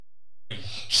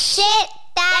Shit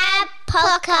Dad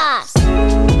Podcast.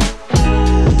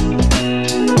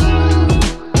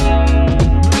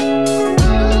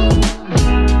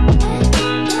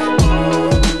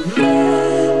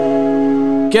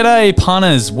 G'day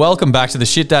punters, welcome back to the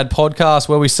Shit Dad Podcast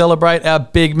where we celebrate our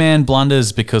big man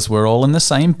blunders because we're all in the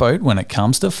same boat when it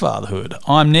comes to fatherhood.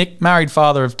 I'm Nick, married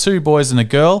father of 2 boys and a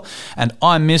girl, and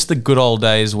I miss the good old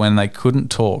days when they couldn't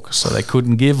talk, so they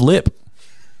couldn't give lip.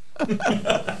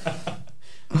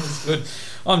 That's good.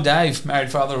 I'm Dave, married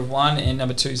father of 1, and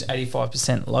number 2 is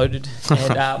 85% loaded.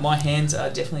 And my hands are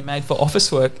definitely made for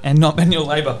office work and not manual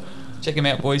labour. Check them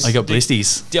out, boys. I got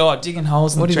blisties. Digging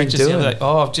holes in the trenches the other day.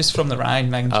 Oh, just from the rain,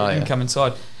 making sure you can come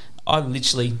inside. I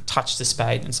literally touched the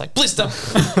spade and it's like, blister.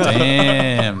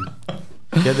 Damn.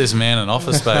 Get this man an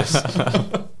office space.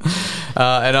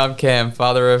 And I'm Cam,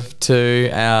 father of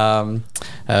 2, a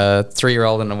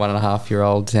 3-year-old and a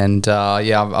 1.5-year-old. And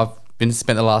I've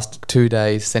spent the last 2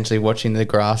 days essentially watching the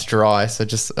grass dry. So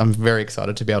I'm very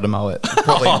excited to be able to mow it.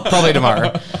 Probably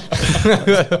tomorrow.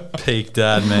 Peak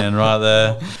dad, man, right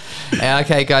there.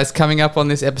 Okay, guys, coming up on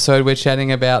this episode, we're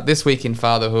chatting about This Week in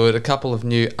Fatherhood, a couple of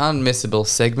new unmissable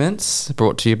segments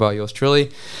brought to you by yours truly,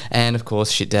 and of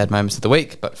course, Shit Dad Moments of the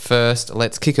Week. But first,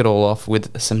 let's kick it all off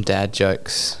with some dad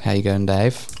jokes. How you going,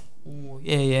 Dave? Ooh,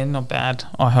 yeah, not bad.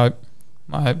 I hope.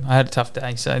 I had a tough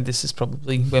day, so this is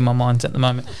probably where my mind's at the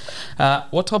moment.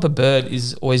 What type of bird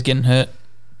is always getting hurt?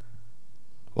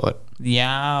 What? The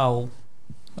owl.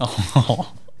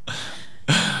 Oh.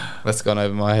 That's gone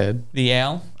over my head. The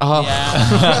owl? Oh.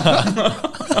 The owl.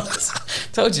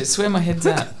 Told you, it's where my head's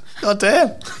at. God damn.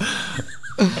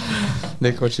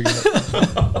 Nick, what you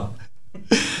got?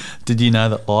 Did you know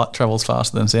that light travels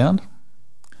faster than sound?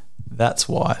 That's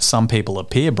why some people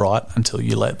appear bright until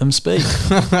you let them speak.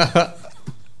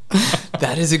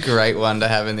 That is a great one to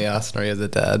have in the arsenal as a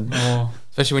dad. Oh.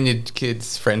 Especially when your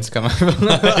kids' friends come over.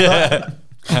 Yeah.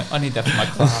 I need that for my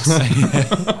class.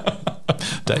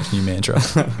 Dave's new mantra.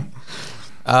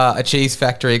 A cheese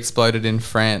factory exploded in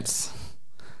France.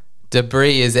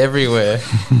 Debris is everywhere.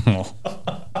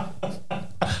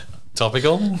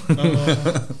 Topical?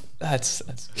 That's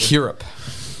Europe.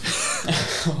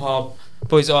 Oh,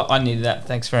 boys, I needed that.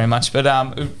 Thanks very much. But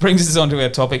it brings us on to our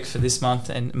topic for this month,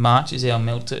 and March is our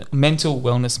mental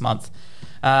wellness month.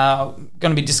 Going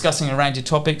to be discussing a range of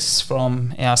topics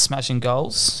from our smashing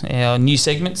goals, our new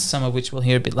segments, some of which we'll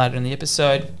hear a bit later in the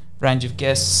episode, range of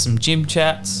guests, some gym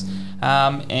chats,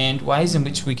 and ways in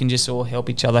which we can just all help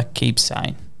each other keep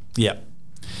sane. Yeah.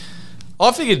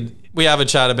 I figured we have a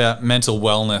chat about mental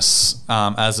wellness,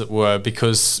 as it were,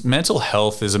 because mental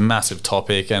health is a massive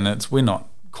topic and we're not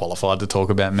qualified to talk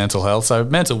about mental health. So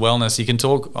mental wellness, you can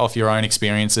talk off your own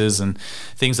experiences and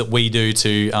things that we do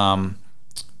to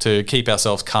keep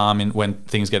ourselves calm when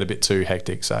things get a bit too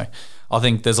hectic. So I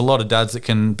think there's a lot of dads that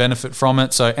can benefit from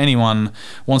it. So anyone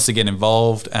wants to get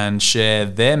involved and share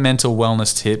their mental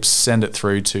wellness tips, send it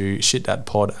through to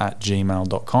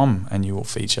shitdadpod@gmail.com and you will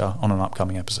feature on an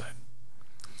upcoming episode.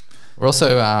 We're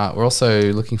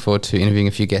also looking forward to interviewing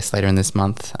a few guests later in this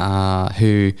month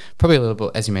who probably a little bit,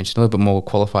 as you mentioned, a little bit more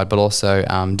qualified, but also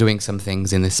doing some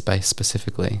things in this space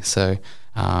specifically. So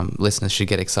listeners should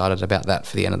get excited about that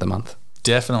for the end of the month.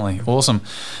 Definitely. Awesome.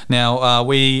 Now,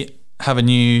 we have a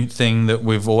new thing that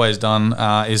we've always done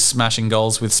is smashing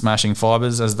goals with smashing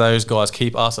fibers, as those guys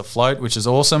keep us afloat, which is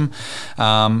awesome.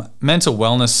 Mental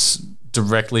wellness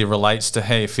directly relates to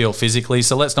how you feel physically,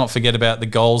 so let's not forget about the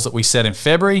goals that we set in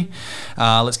February.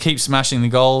 Let's keep smashing the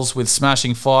goals with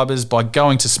smashing fibers by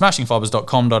going to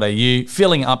smashingfibers.com.au,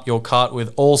 filling up your cart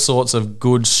with all sorts of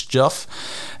good stuff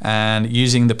and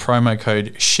using the promo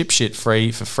code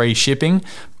SHIPSHITFREE for free shipping.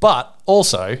 But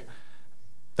also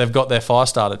they've got their fire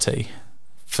starter tee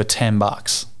for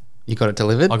 $10. You got it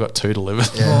delivered? I got 2 delivered.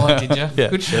 Yeah. Oh, did you? Yeah.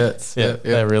 Good shirts. Yeah,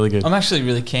 they're really good. I'm actually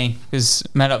really keen because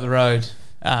Matt up the road,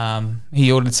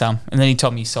 he ordered some and then he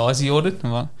told me his size he ordered.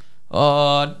 I'm like,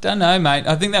 oh, don't know, mate.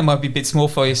 I think that might be a bit small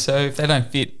for you, so if they don't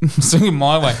fit, swing them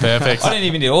my way. Perfect. I didn't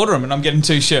even need to order them and I'm getting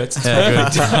 2 shirts. It's Yeah,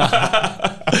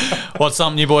 perfect. What's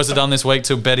something you boys have done this week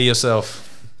to better yourself?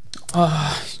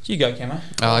 You go, Camo.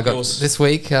 I got this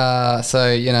weweek.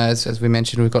 As we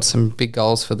mentioned, we've got some big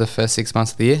goals for the first 6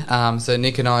 months of the year. So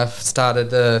Nick and I have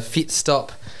started the Fit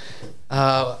Stop.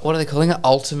 What are they calling it?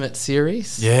 Ultimate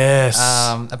Series. Yes.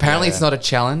 Apparently, it's not a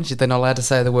challenge. They're not allowed to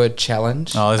say the word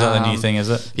challenge. Oh, is that the new thing? Is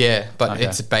it? Yeah, but Okay.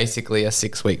 it's basically a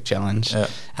 6-week challenge. Yeah.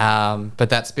 But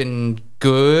that's been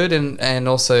good and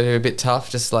also a bit tough.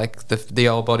 Just like the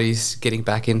old body's getting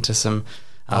back into some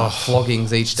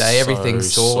floggings each day. So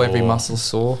Everything's sore, every sore. muscle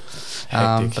sore.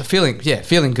 Hectic. But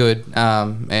feeling good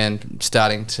and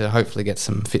starting to hopefully get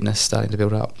some fitness starting to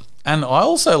build up. And I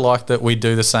also like that we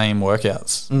do the same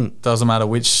workouts. Doesn't matter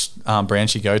which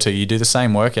branch you go to, you do the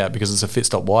same workout because it's a fit,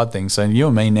 stop, wide thing. So you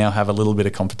and me now have a little bit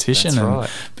of competition That's and right.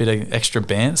 a bit of extra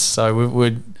bants. So we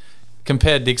would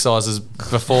compare dick sizes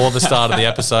before the start of the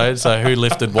episode. So who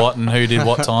lifted what and who did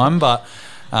what time. But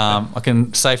I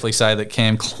can safely say that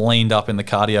Cam cleaned up in the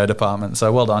cardio department.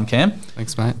 So well done, Cam.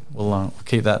 Thanks, mate. We'll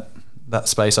keep that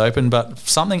space open. But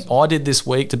something I did this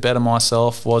week to better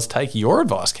myself was take your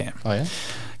advice, Cam. Oh, yeah?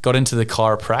 Got into the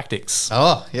chiropractics.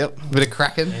 Oh, yep. Bit of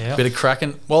cracking. Yeah. Bit of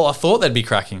cracking. Well, I thought they'd be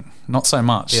cracking. Not so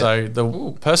much. Yeah. So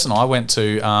the person I went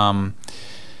to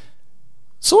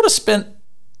sort of spent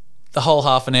the whole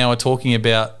half an hour talking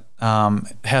about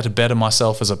how to better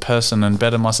myself as a person and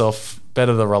better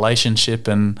the relationship.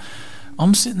 And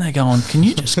I'm sitting there going, can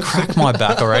you just crack my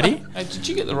back already? Hey, did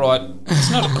you get the right?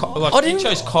 It's not a like, I didn't. You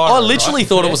chose chiro, I literally right?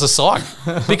 thought Yeah. it was a psych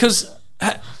because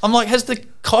I'm like, has the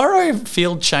chiro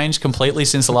field changed completely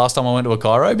since the last time I went to a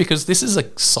chiro? Because this is a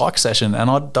psych session and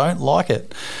I don't like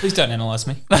it. Please don't analyse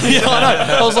me. Yeah, I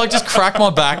know. I was like, just crack my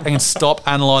back and stop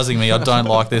analysing me. I don't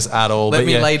like this at all. Let But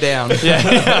me yeah. lay down.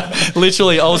 Yeah,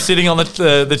 literally, I was sitting on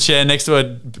the chair next to her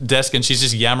desk and she's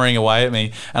just yammering away at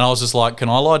me. And I was just like, can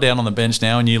I lie down on the bench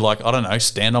now? And you like, I don't know,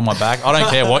 stand on my back. I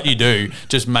don't care what you do.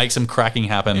 Just make some cracking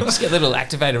happen. Just get a little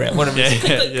activator out, whatever. it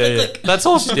is. Yeah. That's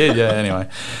all she did. Yeah. Anyway,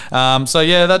 so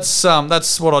yeah,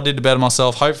 that's what I did to better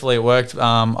myself. Hopefully, it worked.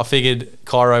 I figured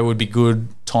chiro would be good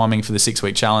timing for the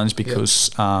 6-week challenge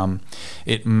because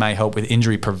it may help with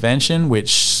injury prevention,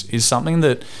 which is something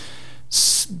that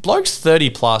blokes 30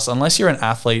 plus, unless you're an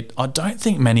athlete, I don't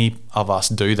think many of us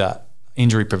do that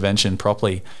injury prevention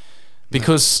properly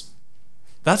because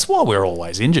that's why we're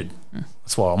always injured.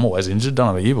 That's why I'm always injured. Don't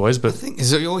know about you boys, but The thing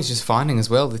is, you're always just finding as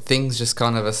well that things just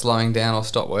kind of are slowing down or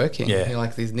stop working. Yeah. You're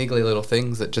like these niggly little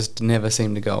things that just never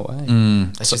seem to go away.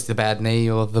 It's just the bad knee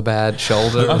or the bad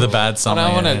shoulder. the bad something.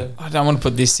 I don't want to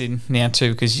put this in now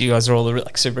too because you guys are all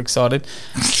like super excited.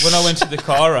 When I went to the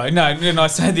chiro, and I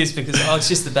say this because it's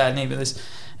just the bad knee, but this,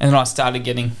 and then I started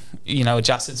getting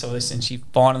adjusted to all this, and she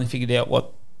finally figured out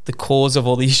what the cause of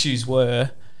all the issues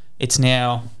were.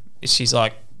 She's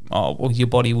like, oh well, your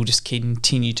body will just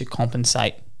continue to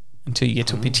compensate until you get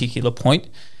to a particular point,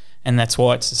 and that's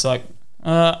why it's just like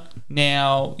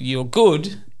now you're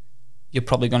good. You're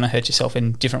probably going to hurt yourself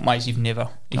in different ways you've never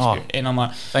experienced. And I'm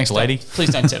like, Thanks, lady. Please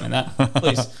don't tell me that.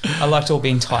 Please. I like to all be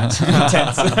in tight and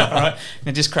tense. All right?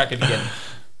 Now just crack it again.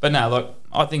 But no, look,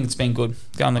 I think it's been good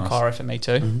going the chiro for me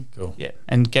too. Cool. Yeah.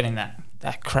 And getting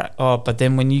that crack. Oh, but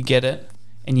then when you get it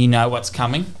and you know what's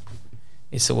coming,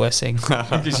 it's the worst thing.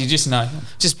 Because you just know.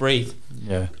 Just breathe.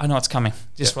 Yeah. I know it's coming.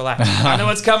 Just relax. I know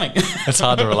it's coming. It's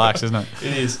hard to relax, isn't it?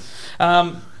 It is.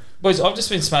 Boys, I've just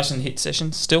been smashing the HIIT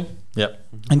sessions still. Yep.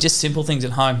 And just simple things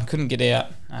at home. Couldn't get out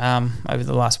over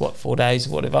the last 4 days or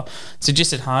whatever. So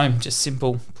just at home, just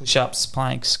simple push-ups,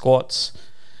 planks, squats.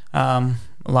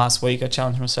 Last week I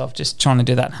challenged myself just trying to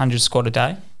do that 100 squat a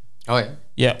day. Oh, yeah.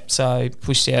 Yeah, so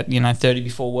pushed out 30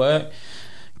 before work.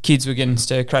 Kids were getting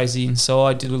stir crazy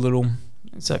inside. Did a little,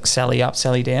 it's like Sally up,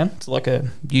 Sally down. It's like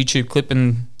a YouTube clip,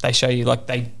 and they show you like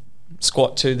they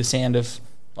squat to the sound of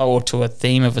or to a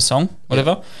theme of a song,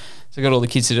 whatever. So I got all the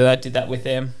kids to do that. Did that with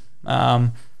them.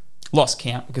 Lost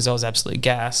count because I was absolutely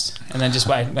gassed, and then just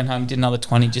went home, did another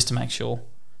 20 just to make sure.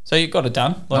 So you got it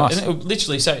done. Nice. And it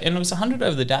literally. So and it was 100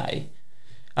 over the day.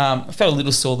 I felt a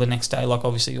little sore the next day, like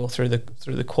obviously all through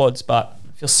the quads, but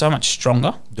I feel so much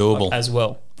stronger. Doable. As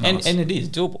well. Nice. And it is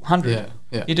doable. 100.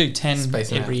 Yeah. You do 10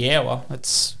 Spacing every hour.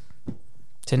 That's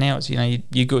 10 hours.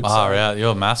 You're good. Far out.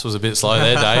 Your maths was a bit slow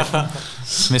there, Dave.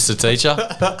 Mr. Teacher,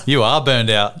 you are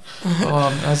burned out.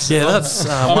 That's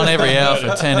one every hour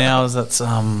for 10 hours. That's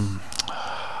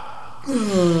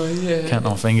counting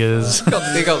on fingers.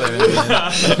 They got there.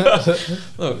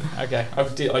 Look, okay, I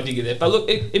did get there, but look,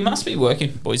 it must be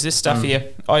working, boys. This stuff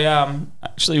here. I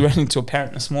actually ran into a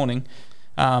parent this morning,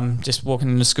 just walking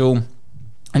into school,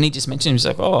 and he just mentioned, he was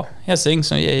like, "Oh, how's things?"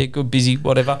 So yeah, good, busy,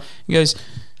 whatever. He goes,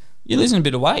 "You're losing a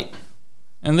bit of weight,"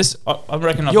 and this, I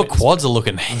reckon, Your quads are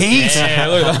looking heat. Yeah,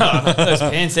 look at that. Those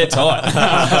pants, they're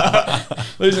tight.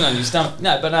 Losing on your stomach.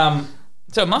 No, but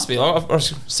so it must be. I've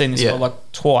seen this like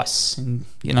twice in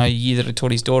a year that I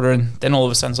taught his daughter, and then all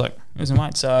of a sudden it's like losing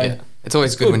weight. So Yeah. It's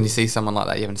always good when you see someone like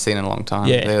that you haven't seen in a long time.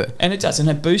 yeah, and it does, and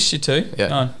it boosts you too. Yeah.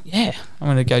 Going, I'm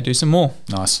going to go do some more.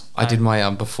 Nice. I did my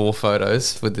before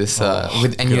photos with this, God.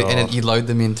 you load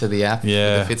them into the app,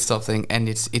 Yeah. with the FitStop thing, and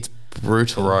it's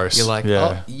brutal. Gross. You're like,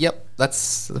 Yeah. oh, yep,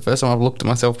 that's the first time I've looked at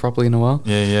myself properly in a while.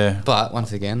 Yeah. But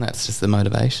once again, that's just the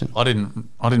motivation. I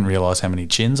didn't realise how many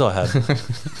chins I had.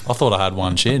 I thought I had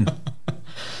one chin.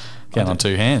 Count on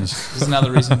two hands. There's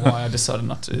another reason why I decided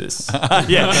not to do this.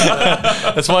 Yeah,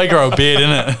 that's why you grow a beard,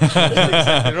 isn't it? That's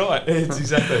exactly right. It's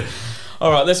exactly.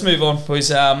 All right, let's move on, boys.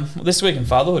 This week in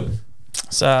fatherhood.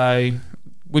 So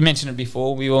we mentioned it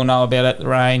before. We all know about it. The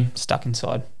rain, stuck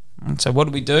inside. And so what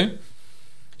did we do?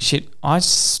 Shit, I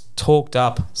talked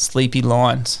up Sleepy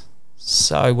Lines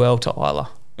so well to Isla.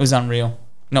 It was unreal.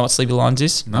 You know what Sleepy Lines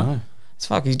is? No. It's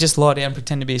fuck. You just lie down and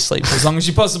pretend to be asleep for as long as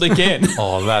you possibly can.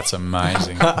 Oh, that's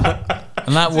amazing.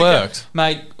 And that worked.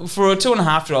 Mate, for a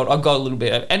 2.5-year-old, I got a little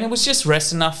bit, and it was just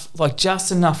rest enough, like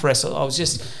just enough rest. I was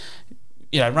just,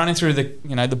 running through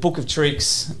the book of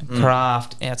tricks,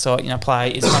 craft, outside,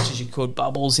 play as much as you could,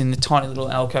 bubbles in the tiny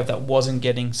little alcove that wasn't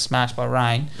getting smashed by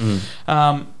rain.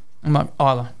 I'm like,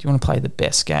 Isla, do you want to play the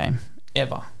best game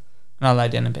ever? And I lay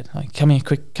down in bed, like, come here,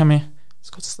 quick, come here.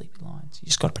 It's called Sleepy Lines. You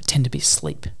just got to pretend to be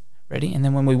asleep. Ready? And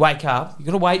then when we wake up, you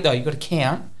got to wait though. You got to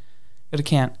count.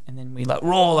 And then we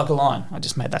roar like a lion. I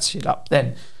just made that shit up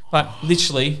then.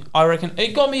 Literally, I reckon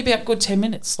it got me about good 10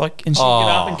 minutes. And she'd get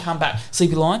up and come back.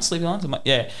 Sleepy Lines. I'm like,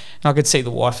 yeah. And I could see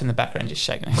the wife in the background just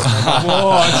shaking her head. Like,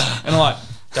 what? And I'm like,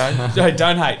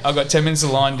 don't hate. I've got 10 minutes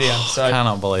of lying down. So I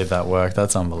cannot believe that worked.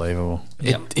 That's unbelievable.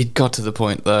 It got to the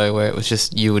point though where it was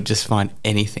just you would just find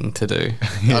anything to do.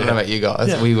 I don't know about you guys.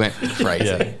 Yeah. We went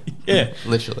crazy. Yeah.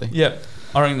 Literally. Yeah.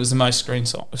 I reckon it was the most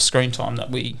screen time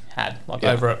that we had,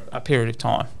 over a period of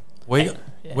time.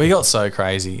 We got so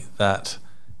crazy that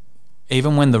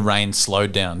even when the rain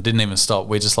slowed down, didn't even stop,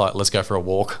 we're just like, let's go for a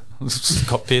walk.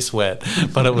 Got piss wet.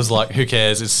 But it was like, who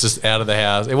cares? It's just out of the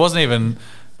house. It wasn't even...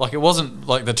 it wasn't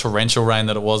like the torrential rain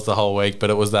that it was the whole week,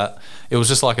 but it was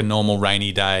just like a normal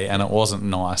rainy day, and it wasn't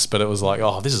nice, but it was like,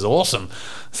 oh, this is awesome.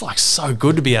 It's like so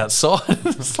good to be outside.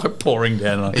 It's like pouring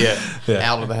down. Out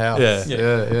of the house.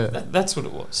 Yeah. That's what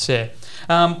it was. Yeah.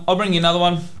 I'll bring you another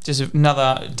one, just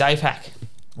another Dave hack.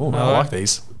 Oh, I like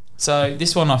these. So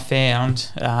this one I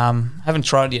found, haven't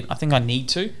tried it yet. I think I need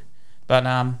to, but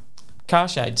car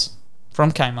shades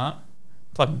from Kmart.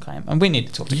 Plug and Kmart. And we need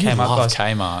to talk to Kmart guys.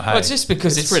 Kmart. Hey. Well, it's just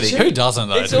because it's pretty. cheap. Who doesn't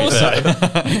though? It's awesome.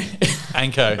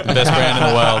 Anko, the best brand in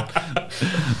the world.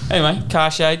 Anyway, car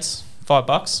shades,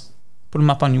 $5. Put them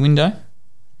up on your window.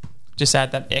 Just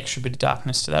add that extra bit of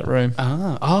darkness to that room.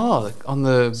 On the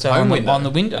home window. On the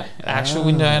window, actual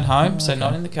window at home, so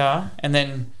not in the car. And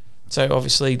then, so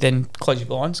obviously, then close your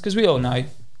blinds, because we all know,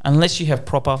 unless you have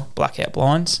proper blackout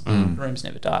blinds, the room's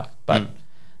never dark. But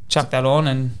chuck that on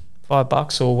and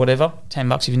 $5 or whatever,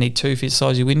 $10 if you need two for the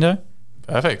size of your window.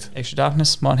 Perfect. Extra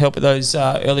darkness might help with those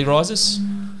early risers.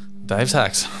 Dave's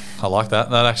hacks. I like that.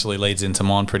 That actually leads into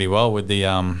mine pretty well with the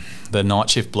night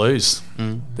shift blues.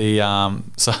 You can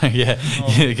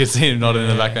see him nodding in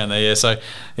the background there. Yeah, so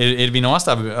it'd be nice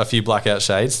to have a few blackout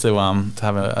shades to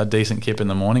have a decent kip in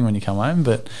the morning when you come home.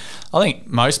 But I think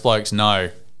most blokes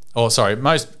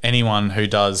most anyone who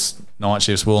does night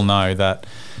shifts will know that.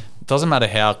 Doesn't matter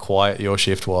how quiet your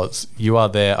shift was, you are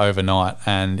there overnight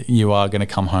and you are going to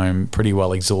come home pretty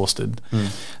well exhausted.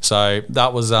 So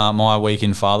that was my week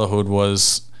in fatherhood,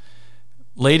 was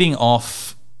leading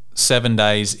off 7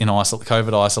 days in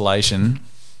COVID isolation,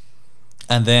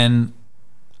 and then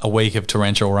a week of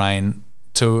torrential rain,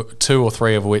 two or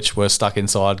three of which were stuck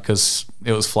inside because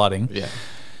it was flooding.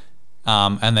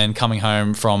 And then coming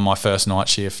home from my first night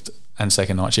shift and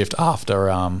second night shift after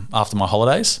my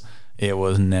holidays. It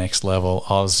was next level.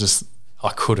 I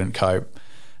couldn't cope.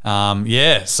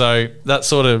 So that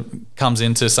sort of comes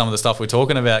into some of the stuff we're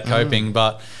talking about coping,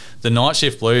 but the night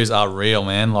shift blues are real,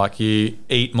 man. Like, you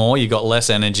eat more, you got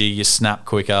less energy, you snap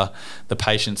quicker, the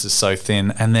patience is so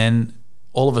thin. And then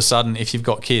all of a sudden, if you've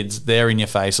got kids, they're in your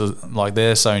face, like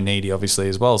they're so needy obviously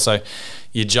as well. So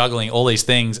you're juggling all these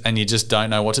things and you just don't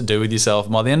know what to do with yourself.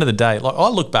 And by the end of the day, like, I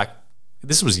look back,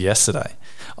 this was yesterday.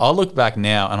 I look back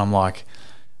now and I'm like,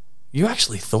 you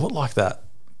actually thought like that,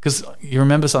 because you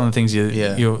remember some of the things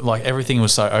you like, everything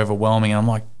was so overwhelming, and I'm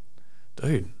like,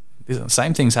 dude, the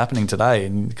same thing's happening today,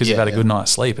 and because you've had a good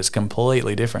night's sleep, it's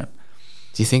completely different.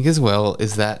 Do you think as well,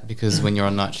 is that because when you're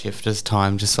on night shift, does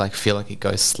time just feel like it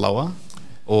goes slower,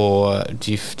 or are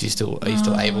you still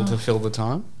able to fill the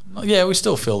time? Yeah, we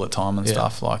still fill the time and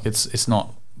stuff. Like, it's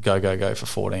not go for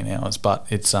 14 hours, but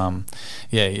it's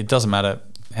it doesn't matter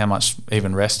how much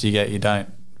even rest you get,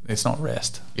 it's not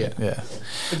rest. Yeah.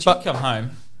 But you come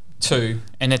home too,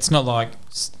 and it's not like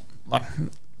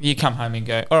you come home and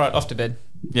go, all right, off to bed.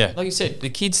 Yeah. Like you said, the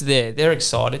kids there, they're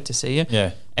excited to see you.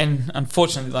 Yeah. And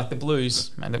unfortunately, like the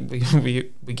blues, man,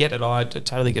 we get it. I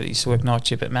totally get it. I used to work night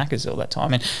shift at Macca's all that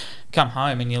time, and come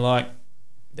home and you're like,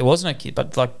 there was no kid,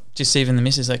 but like just even the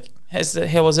missus like,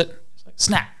 how was it? It's like,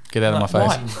 snap. Get out of my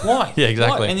face. Why? Yeah,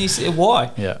 exactly. Why? And you say,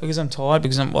 why? Yeah. Because I'm tired,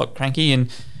 because I'm cranky,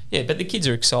 and but the kids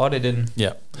are excited and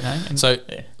Yeah. you know, and, So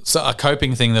a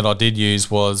coping thing that I did use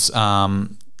was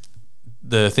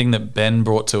the thing that Ben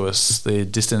brought to us, the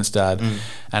distance dad,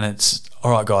 and it's,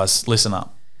 all right, guys, listen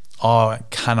up. I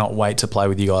cannot wait to play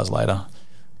with you guys later,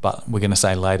 but we're going to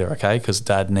say later, okay? Because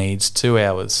Dad needs 2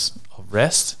 hours of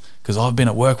rest because I've been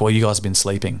at work while you guys have been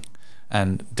sleeping,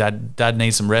 and Dad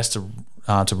needs some rest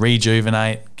to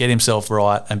rejuvenate, get himself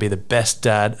right, and be the best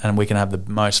dad, and we can have the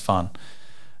most fun.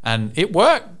 And it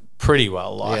worked pretty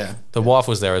well. The wife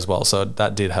was there as well, so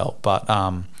that did help. But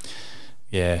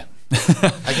yeah.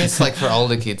 I guess like for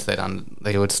older kids,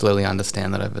 they would slowly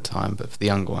understand that over time, but for the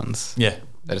younger ones, Yeah.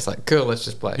 they're just like, cool, let's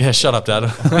just play. Yeah, shut up, Dad.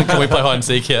 Can we play hide and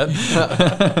seek yet?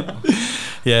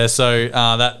 Yeah, so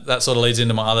that sort of leads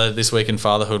into my other this week in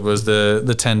fatherhood was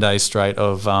the 10 days straight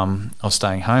of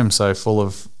staying home. So full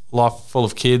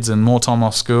of kids and more time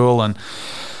off school, and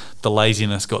the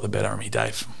laziness got the better of me,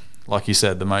 Dave. Like you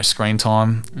said, the most screen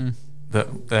time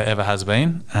that there ever has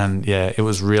been, and yeah, it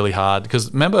was really hard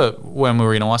because remember when we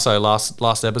were in ISO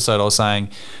last episode, I was saying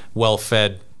well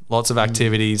fed. Lots of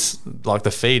activities, like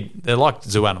the feed. They're like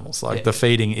zoo animals. Like the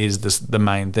feeding is the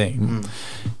main thing.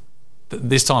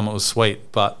 This time it was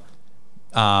sweet, but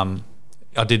I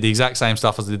did the exact same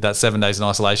stuff as I did that 7 days in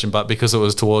isolation, but because it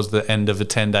was towards the end of a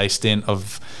 10-day stint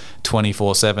of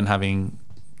 24/7 having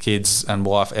kids and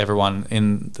wife, everyone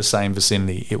in the same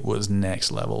vicinity, it was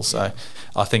next level. So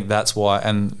I think that's why,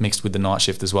 and mixed with the night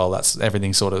shift as well, that's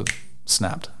everything sort of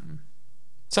snapped.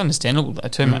 it's understandable though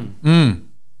too, mate. You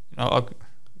know,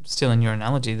 still in your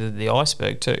analogy, the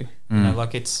iceberg too. You know,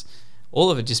 like it's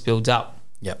all of it just builds up,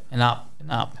 and up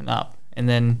and up and up, and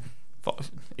then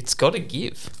it's got to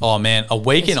give. Oh man, a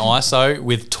week in ISO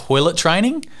with toilet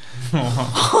training.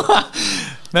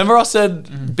 Remember I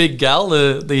said Big Gal,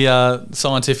 the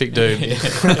scientific dude.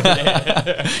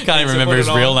 Can't even remember his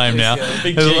real name now.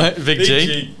 Big G. Big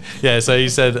G. Yeah, so he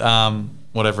said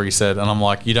whatever he said, and I'm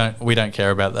like, we don't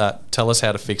care about that. Tell us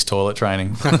how to fix toilet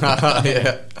training.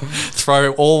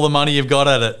 Throw all the money you've got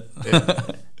at it.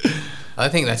 I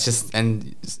think that's just,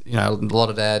 and you know, a lot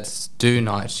of dads do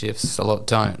night shifts, a lot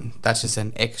don't. That's just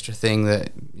an extra thing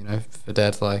that, you know, for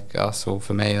dads like us or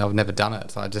for me, I've never done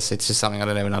it. So it's just something I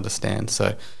don't even understand.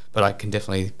 So, but I can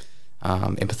definitely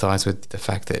empathise with the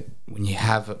fact that when you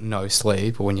have no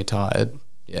sleep or when you're tired,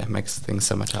 it makes things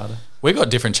so much harder. We've got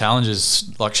different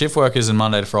challenges. Like shift workers and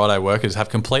Monday to Friday workers have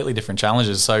completely different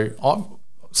challenges. So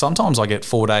sometimes I get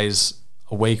 4 days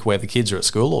a week where the kids are at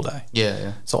school all day.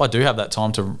 Yeah. So I do have that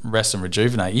time to rest and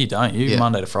rejuvenate. You don't.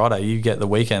 Monday to Friday, you get the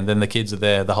weekend, then the kids are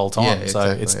there the whole time. Yeah, so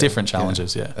exactly, it's different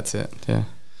challenges, That's it,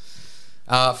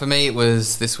 for me,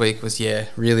 this week was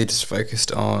really just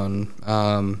focused on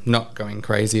not going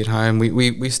crazy at home.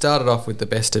 We started off with the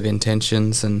best of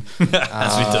intentions, and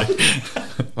as we do.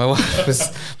 my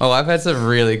wife had some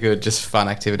really good, just fun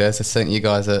activities. I sent you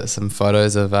guys some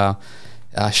photos of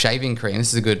shaving cream.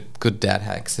 This is a good dad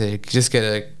hack. So you just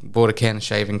bought a can of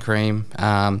shaving cream,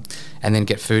 and then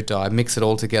get food dye, mix it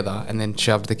all together, and then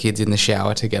shoved the kids in the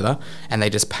shower together, and they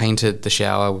just painted the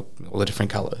shower all the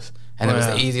different colours. And it was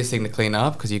the easiest thing to clean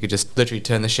up because you could just literally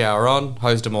turn the shower on,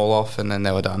 hosed them all off, and then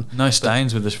they were done. No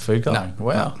stains with the food colouring? No,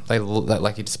 wow. No. They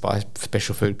like you just buy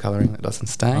special food colouring that doesn't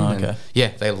stain. Oh, okay.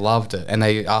 And they loved it, and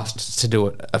they asked us to do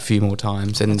it a few more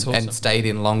times, and awesome. and stayed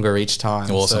in longer each time.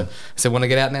 Awesome. So want to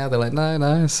get out now? They're like,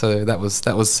 no. So that was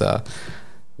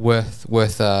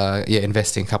worth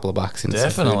investing a couple of bucks into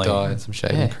some food dye and some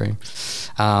shaving cream.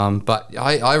 But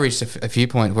I reached a few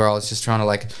points where I was just trying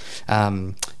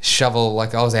to shovel,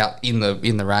 like I was out in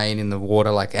the rain, in the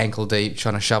water, like ankle deep,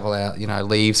 trying to shovel out, you know,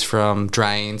 leaves from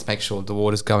drains, make sure the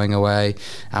water's going away,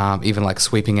 even like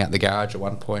sweeping out the garage at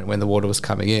one point when the water was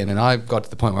coming in. And I got to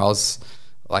the point where I was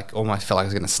like, almost felt like I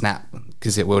was going to snap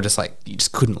because we were just like, you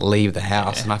just couldn't leave the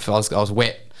house. And I was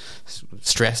wet,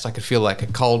 stressed. I could feel like a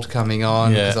cold coming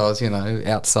on because I was, you know,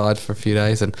 outside for a few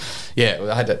days, and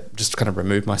I had to just kind of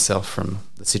remove myself from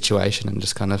the situation and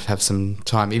just kind of have some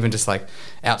time, even just like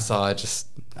outside, just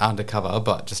undercover,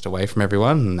 but just away from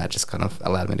everyone, and that just kind of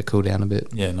allowed me to cool down a bit.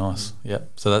 Yeah, nice. Yeah.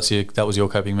 So that was your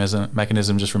coping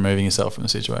mechanism, just removing yourself from the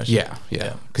situation. Yeah.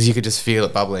 Because you could just feel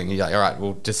it bubbling. You're like, all right,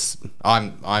 well, just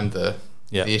I'm the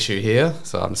issue here,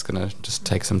 so I'm just gonna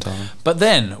take some time. But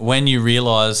then when you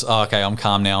realise, okay, I'm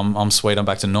calm now, I'm sweet, I'm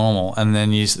back to normal, and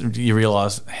then you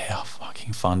realise how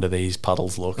fucking fun do these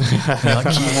puddles look? You're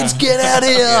like, kids, get out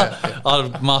here!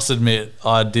 I must admit,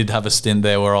 I did have a stint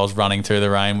there where I was running through the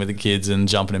rain with the kids and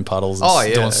jumping in puddles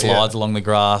and doing slides along the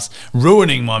grass,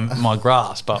 ruining my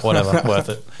grass, but whatever, worth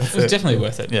it. It was definitely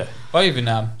worth it. Yeah. I even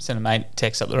sent a mate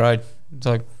text up the road. It's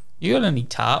like, you got any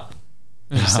tarp?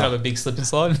 We just set up a big slip and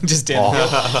slide just down the hill.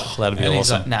 That'd be And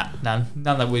he's awesome. like, none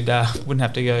that we'd wouldn't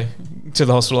have to go to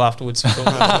the hospital afterwards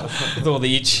with all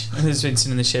the itch. And there's been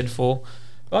sitting in the shed for.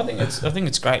 But I think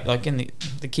it's great. Like, in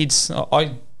the kids,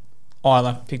 I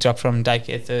like picked up from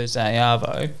daycare Thursday,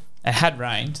 Arvo. It had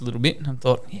rained a little bit, and I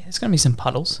thought, yeah, there's going to be some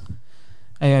puddles.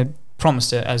 I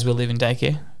promised her, as we'll live in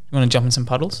daycare, you want to jump in some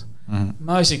puddles?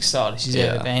 Most excited she's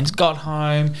ever been. Got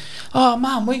home. Oh,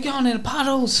 Mum, we're going into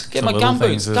puddles. Get Some my little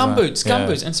things, isn't it?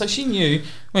 gumboots. And so she knew.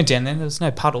 Went down there was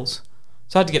no puddles.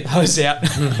 So I had to get the hose out.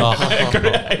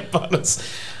 Create puddles.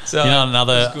 So You know,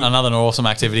 another awesome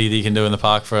activity that you can do in the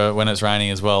park for when it's raining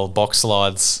as well, box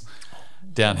slides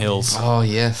down hills. Oh,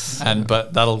 yes.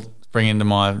 But that'll bring into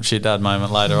my shit dad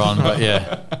moment later on. But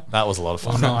yeah, that was a lot of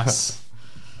fun. nice.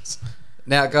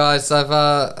 Now, guys,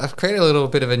 I've created a little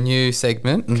bit of a new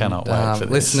segment. Cannot wait for this.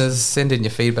 Listeners, send in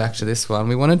your feedback to this one.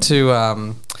 We wanted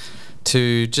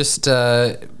to just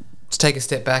take a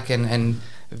step back and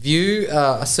view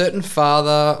a certain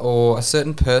father or a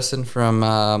certain person from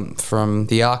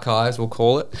the archives, we'll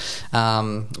call it,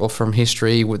 or from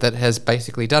history that has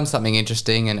basically done something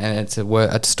interesting and it's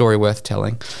a story worth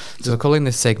telling. So we're calling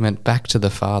this segment Back to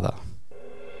the Father.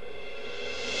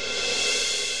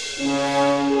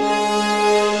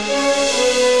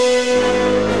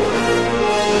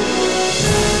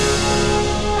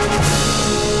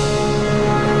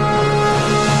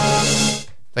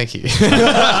 Thank you.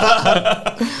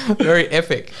 Very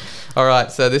epic. All right,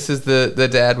 so this is the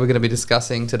dad we're going to be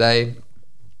discussing today.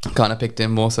 Kind of picked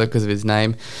him more so because of his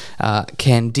name.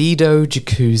 Candido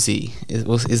Jacuzzi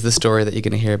is the story that you're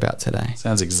going to hear about today.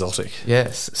 Sounds exotic.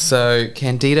 Yes. So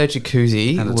Candido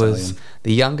Jacuzzi And was Italian.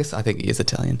 the youngest, I think he is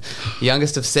Italian, the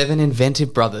youngest of 7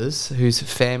 inventive brothers whose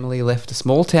family left a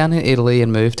small town in Italy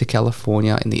and moved to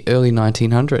California in the early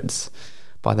 1900s.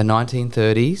 By the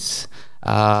 1930s,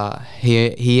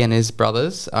 he and his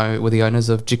brothers were the owners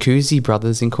of Jacuzzi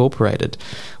Brothers Incorporated,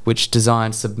 which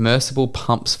designed submersible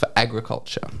pumps for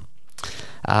agriculture.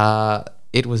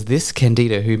 It was this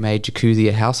Candido who made jacuzzi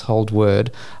a household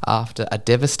word after a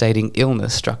devastating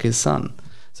illness struck his son.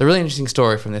 So a really interesting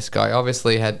story from this guy.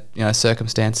 Obviously had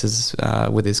circumstances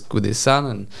with his son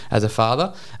and as a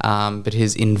father, but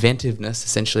his inventiveness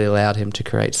essentially allowed him to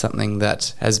create something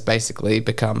that has basically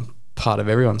become part of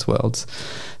everyone's worlds.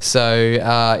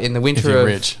 So in the winter of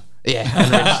rich. Yeah,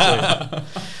 and rich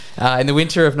too. In the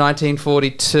winter of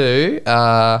 1942,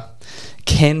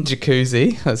 Ken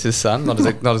Jacuzzi, that's his son, not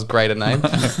as great a name.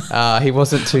 He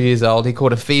wasn't 2 years old. He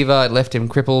caught a fever. It left him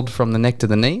crippled from the neck to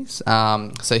the knees.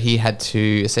 So he had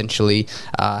to essentially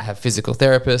have physical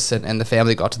therapists, and the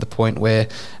family got to the point where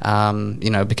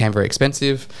it became very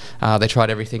expensive. They tried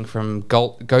everything from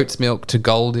goat's milk to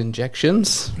gold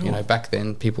injections. Back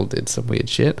then people did some weird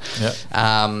shit. Yep.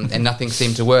 And nothing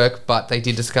seemed to work, but they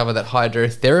did discover that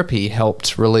hydrotherapy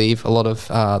helped relieve a lot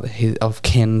of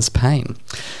Ken's pain.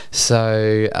 So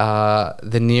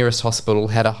the nearest hospital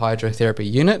had a hydrotherapy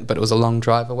unit, but it was a long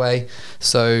drive away.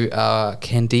 So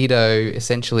Candido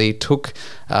essentially took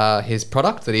his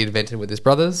product that he invented with his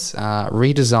brothers,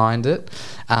 redesigned it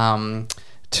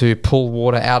to pull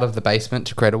water out of the basement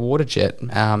to create a water jet,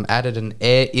 added an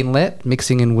air inlet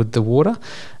mixing in with the water,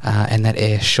 and that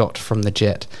air shot from the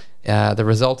jet. The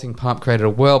resulting pump created a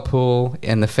whirlpool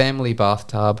in the family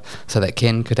bathtub so that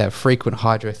Ken could have frequent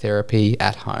hydrotherapy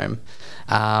at home.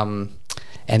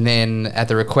 And then at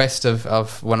the request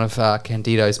of one of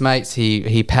Candido's mates,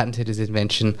 he patented his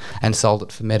invention and sold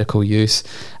it for medical use.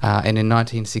 And in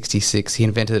 1966, he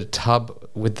invented a tub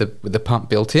with the pump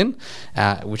built in,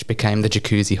 which became the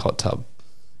Jacuzzi hot tub.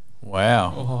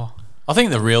 Wow. Oh. I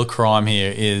think the real crime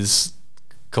here is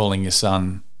calling your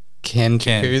son Ken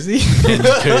Ken. Jacuzzi? Ken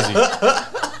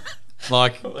Jacuzzi.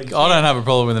 Like, I don't have a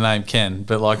problem with the name Ken,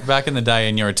 but like back in the day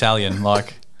and you're Italian,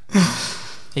 like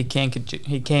He can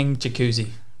jacuzzi.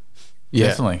 Yeah.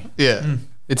 definitely. Yeah.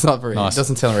 It's not very, Nice. it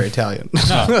doesn't sound very Italian.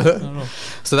 Not at all.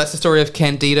 So that's the story of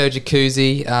Candido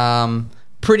Jacuzzi.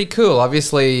 Pretty cool.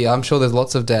 Obviously, I'm sure there's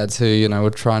lots of dads who,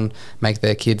 would try and make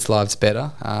their kids' lives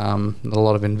better. A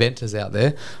lot of inventors out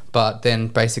there, but then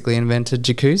basically invented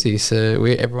jacuzzi so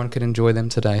everyone could enjoy them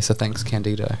today. So thanks,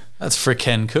 Candido. That's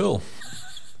freaking cool.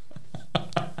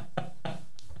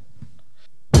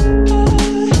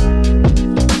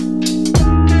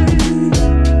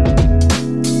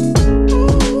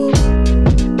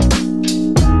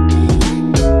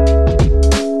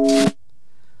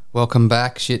 Welcome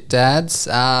back, shit dads.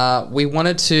 We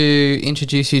wanted to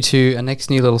introduce you to a next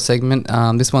new little segment.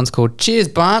 This one's called Cheers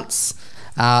Bunts.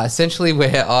 Essentially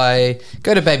where I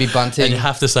go to Baby Bunting. And you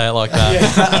have to say it like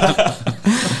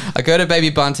that. I go to Baby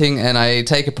Bunting and I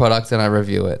take a product and I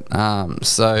review it.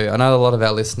 So I know a lot of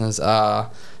our listeners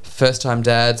are first-time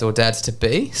dads or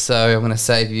dads-to-be, so I'm going to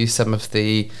save you some of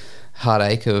the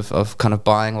heartache of kind of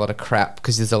buying a lot of crap,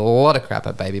 because there's a lot of crap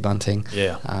at Baby Bunting.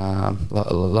 Yeah.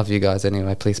 Love you guys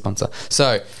anyway. Please sponsor.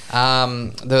 So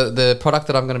the product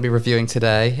that I'm going to be reviewing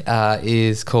today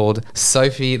is called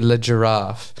Sophie Le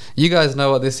Giraffe. You guys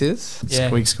know what this is? Yeah.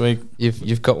 Squeak, squeak.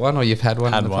 You've got one, or you've had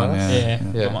one? Had in the one,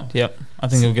 past? Yeah. Come on. Yep. I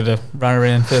think we'll get a run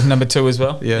around for number 2 as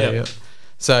well. Yeah.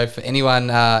 So for anyone,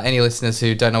 any listeners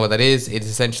who don't know what that is, it's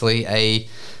essentially a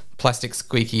plastic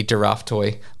squeaky giraffe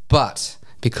toy. But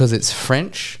because it's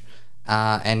French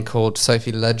and called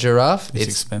Sophie Le Giraffe, It's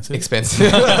expensive.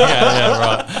 Expensive. yeah,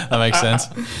 right. That makes sense.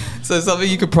 So something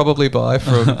you could probably buy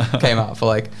from Kmart for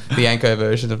like the Anko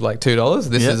version of like $2.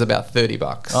 This is about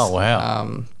 $30. Oh,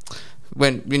 wow.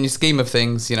 When in your scheme of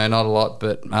things, not a lot,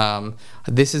 but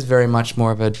this is very much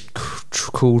more of a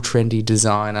cool, trendy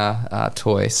designer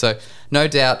toy. So no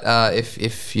doubt,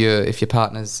 if your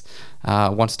partner's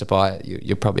wants to buy it,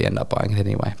 you'll probably end up buying it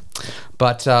anyway.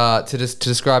 But to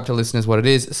describe to listeners what it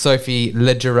is, Sophie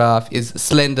Le Giraffe is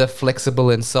slender, flexible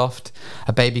and soft.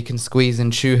 A baby can squeeze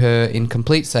and chew her in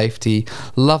complete safety.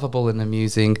 Lovable and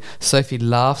amusing. Sophie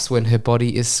laughs when her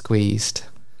body is squeezed.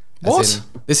 What?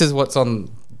 This is what's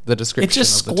on the description. It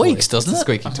just of the toy. squeaks, doesn't It's a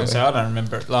it? squeaky I toy. don't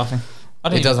remember it laughing.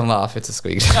 It doesn't laugh, it's a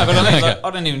squeak. No, but I mean, Okay.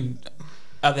 I don't even.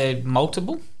 Are there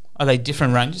multiple? Are they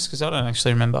different ranges? Because I don't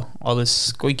actually remember all this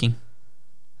squeaking.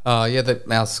 Yeah, the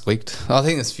mouse squeaked. I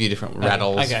think there's a few different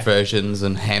rattles versions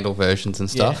and handle versions and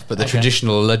stuff, Yeah, but the okay.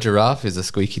 traditional Le Giraffe is a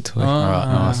squeaky toy. Right,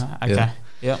 nice. Okay. Yeah.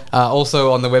 Yep.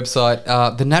 Also on the website,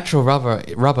 the natural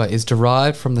rubber is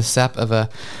derived from the sap of a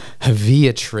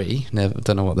Hevea tree.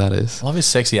 Don't know what that is. I love his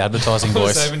sexy advertising I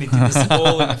was voice. hoping he did this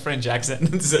all in a French accent.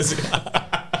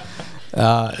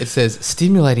 It says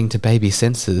stimulating to baby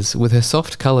senses with her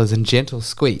soft colours and gentle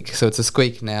squeak. So it's a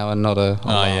squeak now and not a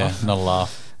Oh, yeah. laugh. Not a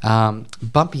laugh.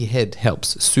 Bumpy head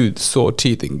helps soothe sore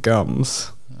teeth and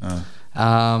gums.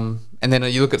 And then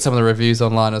you look at some of the reviews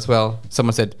online as well.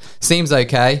 Someone said, seems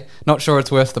okay. Not sure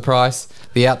it's worth the price.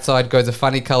 The outside goes a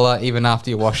funny colour even after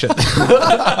you wash it.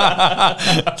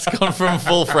 It's gone from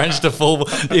full French to full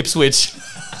Ipswich.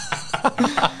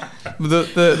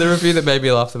 The review that made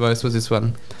me laugh the most was this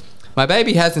one. My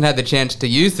baby hasn't had the chance to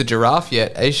use the giraffe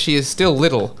yet, as she is still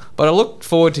little, but I look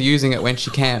forward to using it when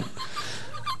she can.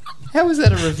 How is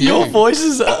that a review? Your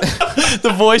voices,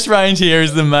 the voice range here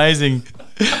is amazing.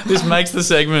 This makes the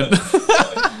segment.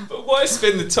 But why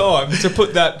spend the time to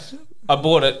put that? I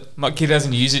bought it. My kid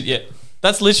hasn't used it yet.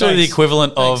 That's literally the Thanks.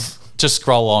 equivalent of just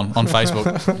scroll on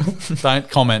Facebook. Don't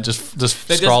comment, just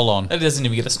scroll on. That doesn't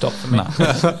even get a stop for me.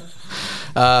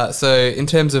 So in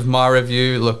terms of my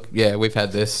review, look, yeah, we've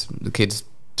had this. The kids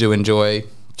do enjoy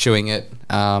chewing it,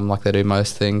 like they do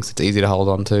most things. It's easy to hold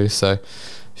on to. So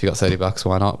if you got $30,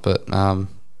 why not? But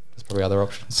there's probably other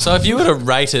options. So if you were to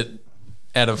rate it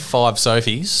out of 5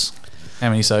 Sophies, how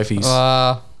many Sophies?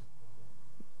 I'll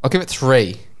give it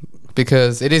 3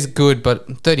 because it is good, but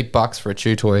 $30 for a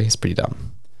chew toy is pretty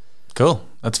dumb. Cool.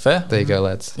 That's fair. There you go,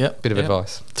 lads. Yep. Bit of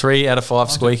advice. 3 out of 5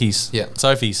 squeakies. Yeah.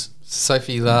 Sophies.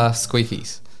 Sophie La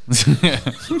Squeakies.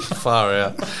 Far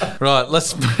out. Right,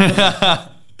 let's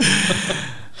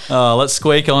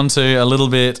squeak on to a little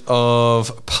bit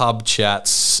of pub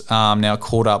chats. Now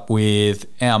caught up with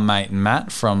our mate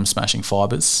Matt from Smashing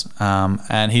Fibres,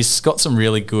 and he's got some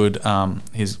really good,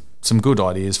 some good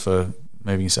ideas for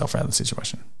moving yourself out of the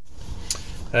situation.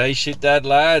 Hey shit dad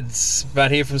lads, Matt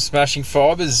here from Smashing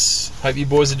Fibres. Hope you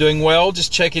boys are doing well,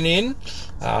 just checking in.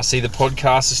 I see the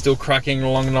podcast is still cracking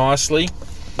along nicely.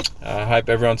 I hope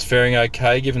everyone's faring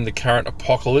okay given the current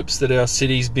apocalypse that our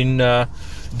city's been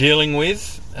dealing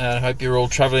with. I hope you're all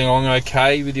travelling along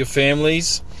okay with your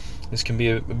families. This can be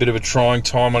a bit of a trying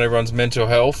time on everyone's mental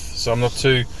health, so I'm not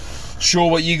too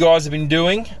sure what you guys have been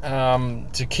doing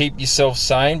to keep yourself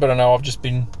sane, but I know I've just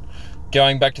been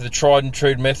going back to the tried and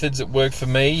true methods that work for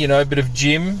me, a bit of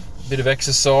gym, a bit of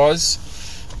exercise,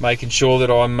 making sure that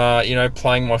I'm,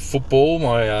 playing my football,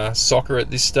 my soccer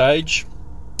at this stage.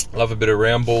 Love a bit of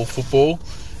round ball football,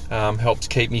 helps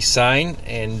keep me sane,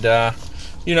 and,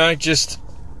 just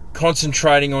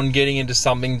concentrating on getting into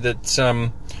something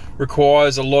that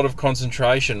requires a lot of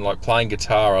concentration, like playing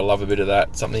guitar. I love a bit of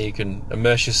that, something you can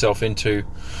immerse yourself into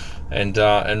and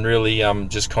really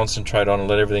just concentrate on and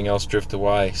let everything else drift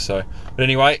away. So, but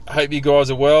anyway, hope you guys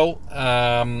are well.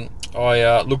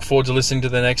 I look forward to listening to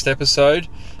the next episode,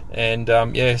 and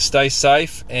stay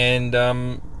safe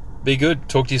and be good.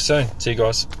 Talk to you soon. See you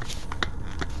guys.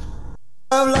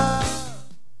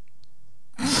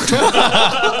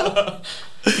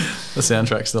 The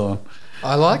soundtrack's still on.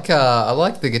 I like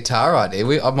the guitar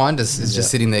idea. Mine is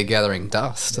just sitting there gathering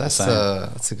dust. That's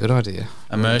a good idea.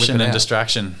 Immersion Whip it and out.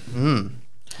 distraction.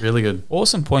 Really good.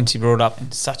 Awesome points you brought up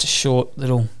in such a short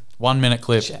little 1 minute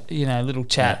clip. little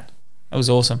chat. It was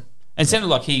awesome. And it sounded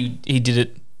like he did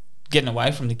it getting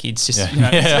away from the kids. Just Yeah. you know,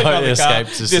 Yeah, step on he the car,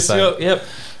 escaped, just to say. yep.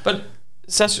 But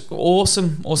such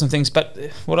awesome things. But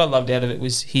what I loved out of it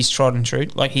was his tried and true.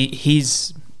 Like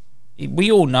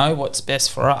we all know what's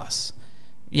best for us.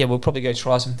 Yeah, we'll probably go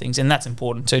try some things, and that's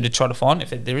important too, to try to find if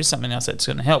there is something else that's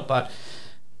going to help. But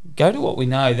go to what we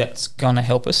know that's going to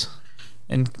help us.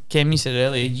 And Cam, you said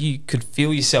earlier, you could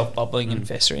feel yourself bubbling and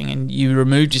festering, and you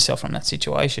removed yourself from that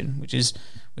situation, which is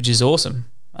awesome.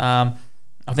 I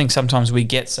think sometimes we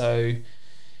get so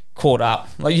caught up.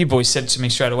 Like you boys said to me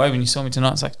straight away when you saw me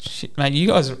tonight, it's like, shit, mate,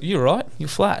 you're right, you're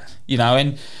flat, you know.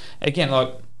 And again,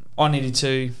 like I needed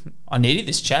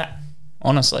this chat,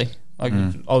 honestly. Like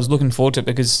I was looking forward to it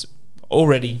because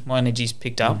already my energy's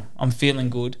picked up. I'm feeling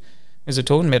good. As we're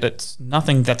talking about, it's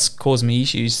nothing that's caused me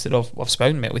issues that I've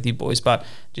spoken about with you boys, but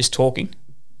just talking.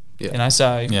 Yeah. You know, so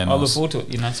I look nice. forward to it.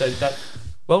 You know, so that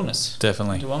wellness,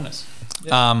 Definitely. to wellness.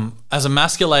 As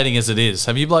emasculating as it is,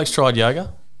 have you blokes tried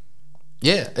yoga?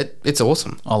 Yeah, it's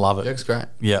awesome. I love it. Yoga's great.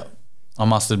 Yeah, I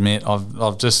must admit,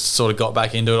 I've just sort of got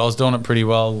back into it. I was doing it pretty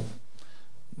well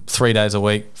 3 days a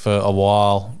week for a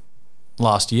while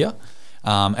last year.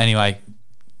 Anyway,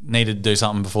 needed to do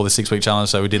something before the 6 week challenge,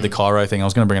 so we did the Cairo thing. I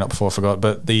was going to bring it up before I forgot,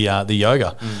 but the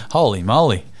yoga, holy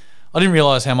moly. I didn't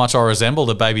realise how much I resembled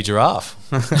a baby giraffe.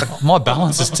 My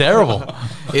balance is terrible.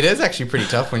 It is actually pretty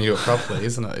tough when you do it properly,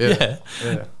 isn't it?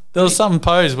 Yeah. There was some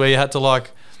pose where you had to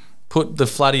like put the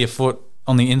flat of your foot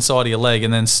on the inside of your leg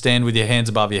and then stand with your hands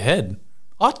above your head.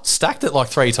 I stacked it like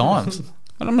 3 times.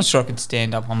 But I'm not sure I could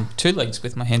stand up on 2 legs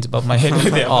with my hands above my head.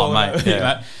 Oh, mate, You yeah.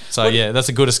 know. So, yeah, that's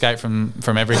a good escape from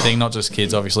everything, not just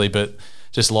kids, obviously, but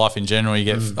just life in general. You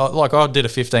get like I did a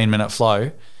 15-minute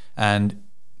flow, and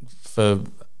for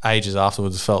ages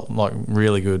afterwards felt like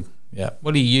really good. Yeah.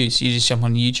 What do you use? You just jump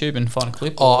on YouTube and find a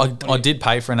clip? Oh, I did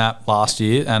pay for an app last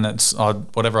year, and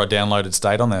whatever I downloaded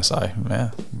stayed on there. So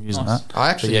yeah, I'm using Nice. that. I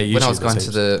actually, But yeah, when I YouTube was going there's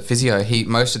to the physio,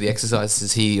 most of the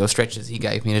exercises or stretches he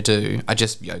gave me to do are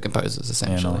just yoga poses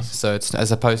essentially. nice. So it's as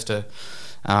opposed to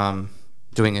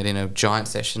doing it in a giant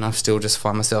session, I still just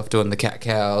find myself doing the cat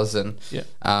cows and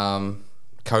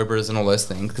cobras and all those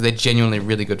things because they're genuinely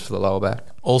really good for the lower back.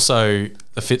 Also,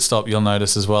 the Fit Stop, you'll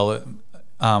notice as well.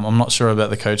 I'm not sure about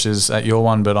the coaches at your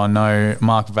one, but I know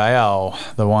Mark Vale,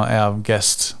 our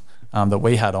guest that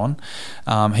we had on.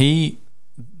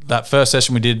 That first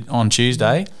session we did on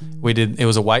Tuesday, it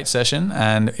was a weight session,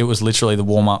 and it was literally the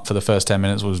warm up for the first 10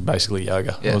 minutes was basically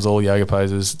yoga. Yeah. It was all yoga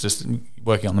poses, just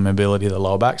working on the mobility of the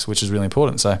lower backs, which is really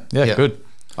important. So yeah. Good.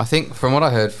 I think from what I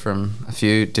heard from a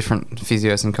few different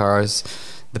physios and chiros,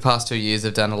 the past 2 years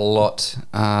have done a lot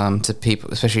to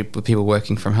people, especially with people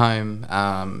working from home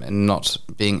and not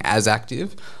being as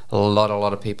active. A lot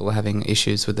of people are having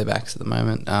issues with their backs at the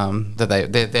moment.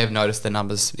 That they've noticed their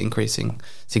numbers increasing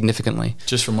significantly.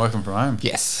 Just from working from home.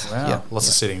 Yes. Wow. Yeah. Lots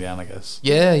of sitting down, I guess.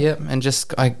 Yeah, and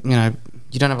just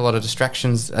you don't have a lot of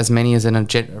distractions, as many as in a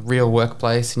real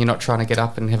workplace, and you're not trying to get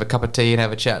up and have a cup of tea and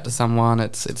have a chat to someone.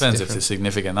 It's Depends if different. the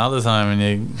significant other's home and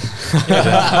you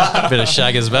a bit of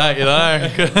shaggers back, you know.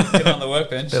 Get on the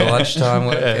workbench. Bit of lunchtime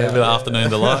work. Yeah, a bit of afternoon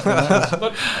delight.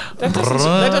 But that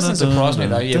doesn't surprise me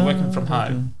though. Yeah, working from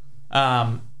home.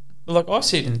 Like I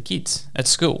see it in the kids at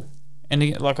school,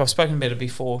 and like I've spoken about it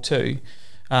before too.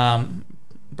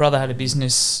 Brother had a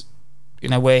business,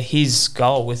 where his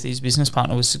goal with his business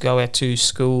partner was to go out to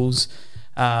schools,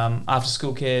 after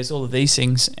school cares, all of these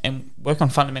things, and work on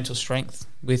fundamental strength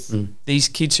with these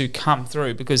kids who come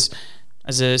through. Because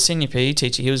as a senior PE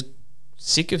teacher, he was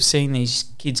sick of seeing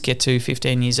these kids get to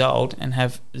 15 years old and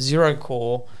have zero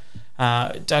core.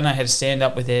 Don't know how to stand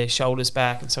up with their shoulders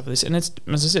back and stuff like this. And it's,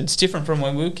 as I said, it's different from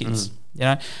when we were kids.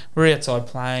 We're outside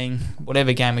playing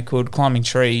whatever game we could, climbing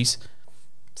trees.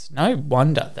 It's no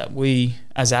wonder that we,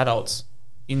 as adults,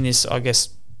 in this, I guess,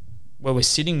 where we're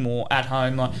sitting more at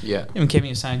home, even Kevin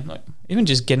was saying, even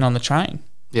just getting on the train.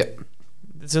 Yeah.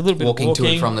 There's a little bit Walking of walking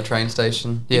to and from the train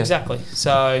station. Yeah. Exactly.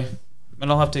 So,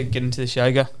 and I'll have to get into this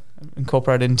yoga,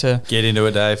 incorporate it Get into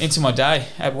it, Dave. into my day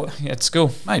at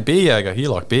school. Mate, beer yoga. You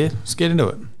like beer? Let's get into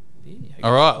it.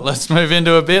 All right, let's move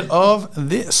into a bit of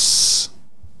this.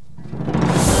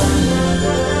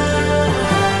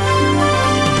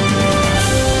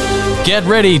 Get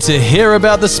ready to hear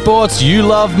about the sports you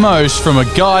love most from a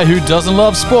guy who doesn't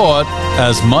love sport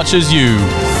as much as you.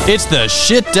 It's the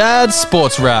Shit Dad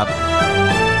Sports Wrap.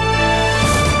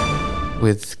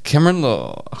 With Cameron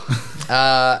Law.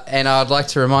 And I'd like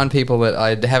to remind people that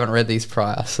I haven't read these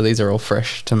prior, so these are all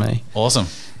fresh to me. Awesome.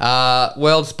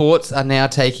 World sports are now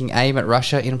taking aim at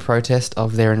Russia in protest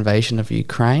of their invasion of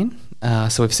Ukraine.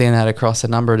 So we've seen that across a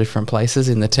number of different places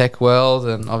in the tech world,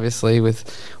 and obviously with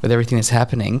everything that's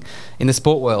happening. In the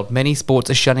sport world, many sports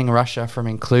are shunning Russia from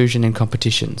inclusion in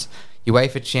competitions.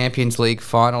 UEFA Champions League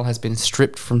final has been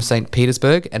stripped from St.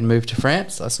 Petersburg and moved to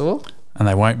France, I saw. And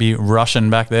they won't be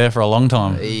Russian back there for a long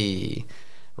time. The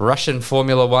Russian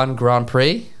Formula One Grand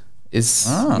Prix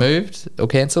is moved or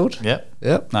cancelled.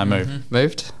 Yep. No, move.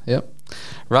 Moved. Yep.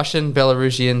 Russian,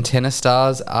 Belarusian tennis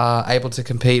stars are able to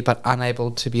compete but unable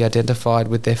to be identified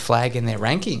with their flag in their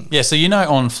ranking. Yeah, so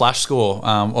on Flash Score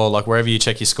or like wherever you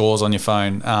check your scores on your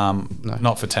phone,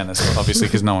 not for tennis, obviously,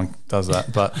 because no one does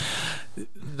that, but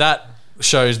that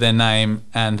shows their name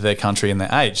and their country and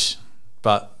their age.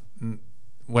 But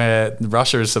where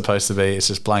Russia is supposed to be, it's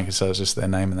just blank, so it's just their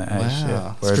name and their age. Wow.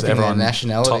 Yeah. Whereas Stripping everyone their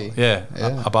nationality.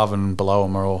 Above and below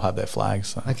them all have their flags.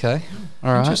 So. Okay.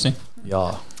 All right. Interesting.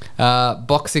 Yeah.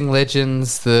 Boxing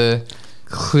legends, the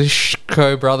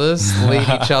Klitschko brothers,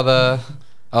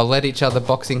 led each other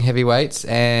boxing heavyweights,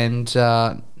 and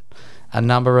a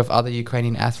number of other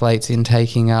Ukrainian athletes in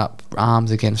taking up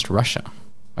arms against Russia.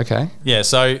 Okay. Yeah,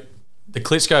 so the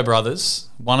Klitschko brothers,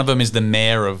 one of them is the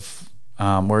mayor of,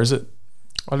 where is it?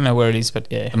 I don't know where it is, but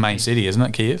yeah. The main city, isn't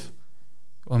it? Kiev?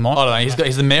 Well, it might- I don't know.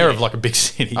 He's the mayor of like a big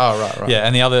city. Oh, right. Yeah,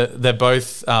 and the other, they're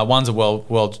both, one's a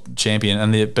world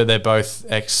champion, but they're both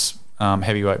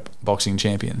heavyweight boxing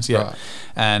champions. Yeah, Right.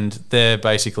 and they're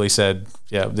basically said,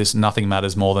 this nothing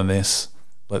matters more than this.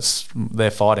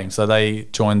 They're fighting. So they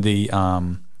joined the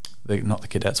not the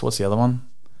cadets. What's the other one?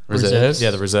 Reserves?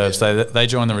 Yeah, the reserves. Yeah. They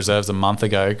joined the reserves a month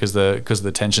ago because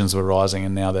the tensions were rising,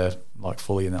 and now they're like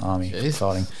fully in the army Jeez.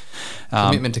 fighting.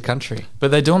 Commitment to country. But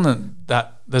they're doing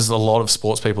that. There's a lot of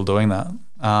sports people doing that.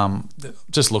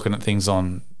 Just looking at things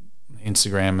on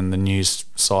Instagram and the news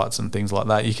sites and things like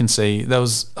that, you can see there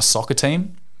was a soccer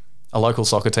team, a local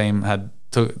soccer team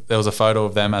there was a photo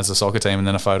of them as a soccer team, and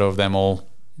then a photo of them all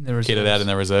kitted out in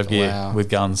their reserve gear Wow. with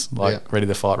guns, ready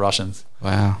to fight Russians.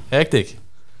 Wow. Hectic.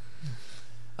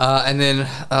 And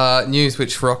then news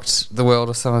which rocked the world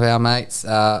of some of our mates.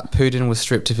 Putin was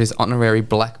stripped of his honorary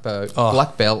black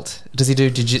belt. Does he do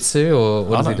jiu-jitsu or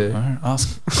what does he do?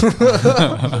 Ask.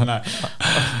 No.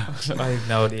 I have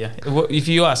no idea. If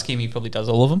you ask him, he probably does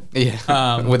all of them.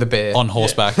 Yeah, with a bear. On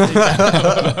horseback.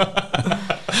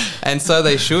 And so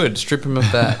they should strip him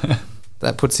of that.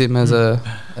 That puts him as a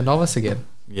novice again.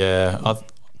 Yeah.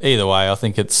 Either way, I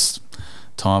think it's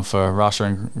time for Russia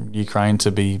and Ukraine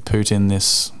to be Putin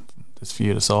this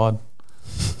feud aside.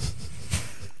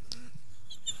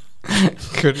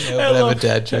 Couldn't help but have a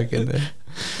dad joke in there.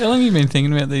 How long have you been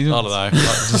thinking about these I ones?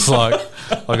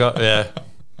 don't know.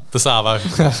 The Savo.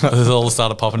 This all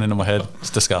started popping into my head. It's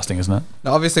disgusting, isn't it?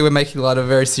 Now, obviously, we're making light of a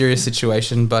very serious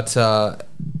situation, but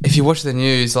if you watch the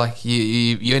news, like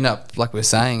you end up, like we're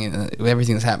saying, with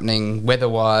everything that's happening,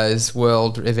 weather-wise,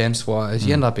 world events-wise,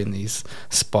 you end up in these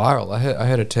spiral. I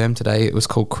heard a term today. It was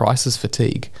called crisis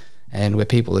fatigue, and where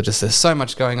people are just, there's so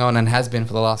much going on and has been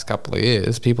for the last couple of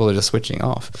years. People are just switching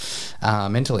off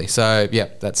mentally. So yeah,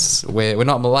 that's where we're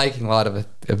not making light of a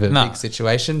big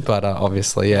situation, but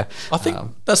obviously, yeah. I think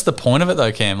that's the point of it,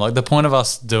 though, Cam. Like the point of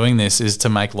us doing this is to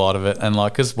make light of it, and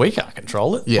like because we can't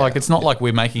control it. Yeah. Like it's not like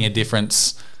we're making a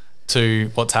difference to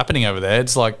what's happening over there.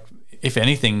 It's like if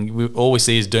anything, all we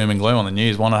see is doom and gloom on the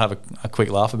news. Why not have a quick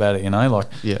laugh about it? You know, like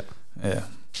Yeah. yeah.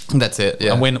 That's it,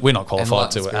 yeah. And we're not qualified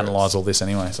Enlightened to spirits. analyse all this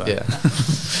anyway. So Yeah.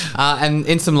 And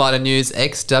in some lighter news,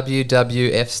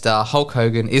 ex-WWF star Hulk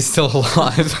Hogan is still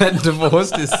alive and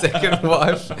divorced his second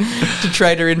wife to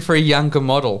trade her in for a younger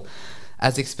model.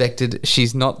 As expected,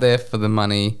 she's not there for the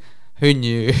money. Who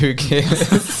knew? Who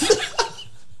cares?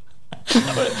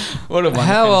 What a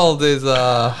How old is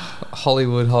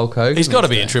Hollywood Hulk Hogan? he's got to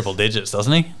these be in days? triple digits,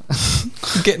 doesn't he?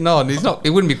 He's getting on. He's not. It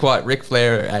wouldn't be quite Ric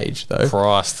Flair age though.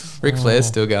 Christ. Ric Flair's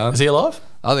still going. Is he alive?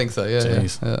 I think so. Yeah.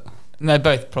 Jeez. Yeah. And they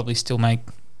both probably still make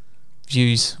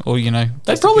views, or They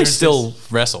best probably appearances. still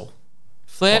wrestle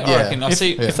Flair. Yeah. I reckon. I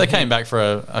see. if they came back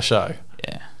for a show.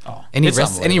 Yeah. Oh. Any It's any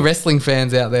unbelievable. wrestling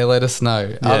fans out there, let us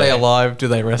know. Are they Yeah. alive? Do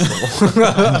they wrestle?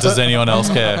 Does anyone else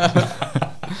care?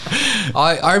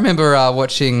 I remember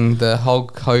watching the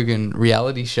Hulk Hogan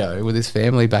reality show with his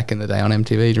family back in the day on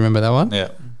MTV. Do you remember that one? Yeah.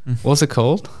 What's it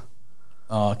called?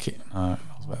 Oh, no, I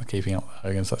was about keeping up with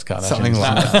Hogan, so that's Kardashians. Something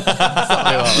like that. Something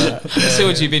like that. I see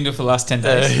what you've been doing for the last 10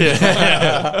 days.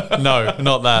 Yeah. No,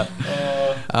 not that.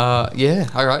 Yeah.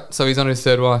 All right. So he's on his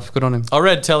third wife. Good on him. I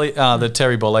read the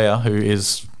Terry Bollea, who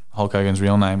is Hulk Hogan's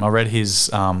real name. I read his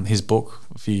book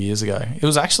a few years ago. It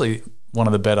was actually one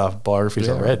of the better biographies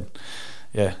I've read.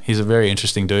 Yeah, he's a very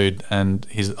interesting dude, and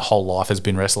his whole life has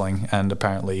been wrestling and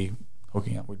apparently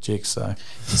hooking up with chicks. So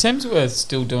Is Hemsworth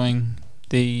still doing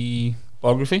the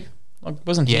biography? Like,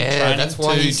 wasn't he Yeah, training that's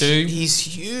why to he's do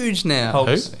huge now.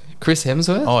 Hulk's? Chris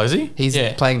Hemsworth. oh, is he? He's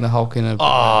Yeah. playing the Hulk in a. Oh,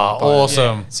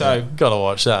 awesome! Yeah, so- gotta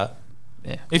watch that.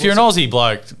 Yeah. If you're an Aussie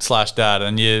bloke / dad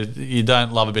and you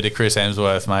don't love a bit of Chris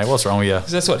Hemsworth, mate, what's wrong with you?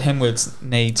 'Cause that's what Hemsworth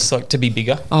needs, like, to be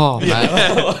bigger. Oh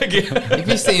man! Like, If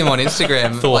you see him on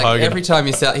Instagram, Thor like Hogan. every time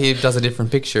he does a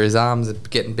different picture, his arms are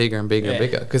getting bigger and bigger and Yeah.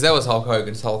 bigger. Because that was Hulk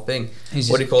Hogan's whole thing. He's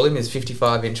What do just- you call him? His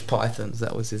 55-inch pythons.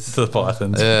 That was his. To the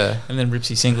Pythons. Yeah. and then rips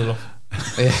his singlet off.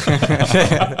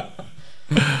 Yeah.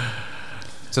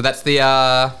 So that's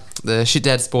the Shit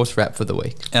Dad Sports Wrap for the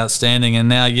week. Outstanding. And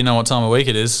now you know what time of week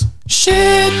it is. Shit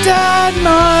Dad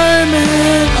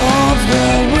Moment of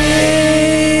the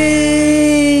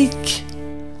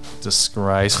Week.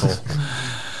 Disgraceful.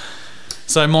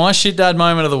 So my shit dad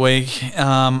moment of the week,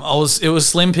 it was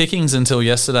slim pickings until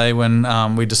yesterday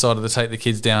when we decided to take the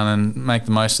kids down and make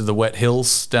the most of the wet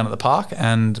hills down at the park,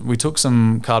 and we took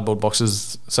some cardboard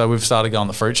boxes. So we've started going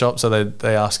to the fruit shop. So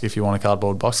they ask if you want a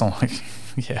cardboard box. I'm like,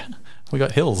 yeah, we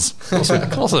got hills. Of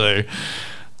course I do.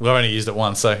 We've only used it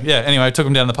once. So yeah. Anyway, took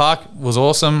them down to the park. It was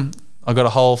awesome. I got a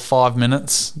whole 5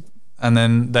 minutes, and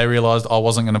then they realised I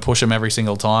wasn't going to push them every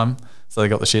single time. So they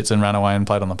got the shits and ran away and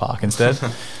played on the park instead.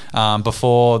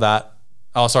 Before that,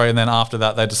 and then after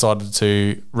that, they decided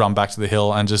to run back to the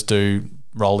hill and just do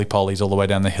roly-polies all the way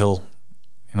down the hill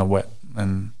in a wet,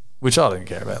 and which I didn't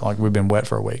care about. Like, we've been wet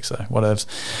for a week, so whatevs.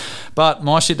 But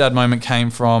my shit dad moment came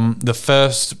from the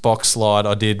first box slide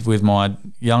I did with my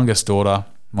youngest daughter,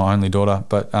 my only daughter,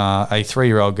 but a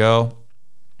 3-year-old girl.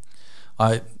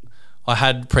 I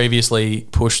had previously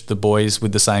pushed the boys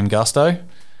with the same gusto.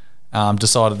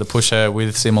 Decided to push her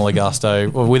with similar gusto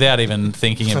without even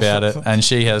thinking about it, and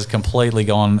she has completely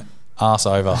gone arse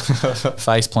over,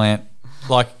 face plant.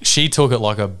 Like, she took it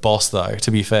like a boss, though,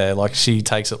 to be fair. Like, she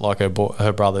takes it like her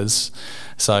brothers.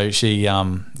 So she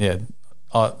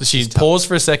she paused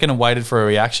for a second and waited for a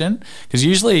reaction, because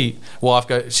usually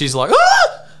she's like,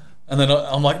 ah! And then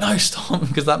I'm like, no, stop,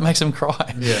 because that makes him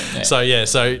cry. Yeah.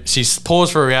 So she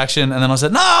paused for a reaction, and then I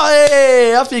said, no,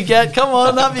 hey, up you get, come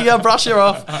on, up you go, brush her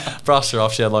off. Brushed her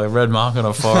off. She had like a red mark on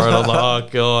her forehead. I was like, oh,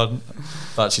 God.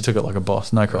 But she took it like a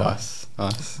boss, no cry.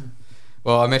 Nice.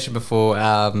 Well, I mentioned before,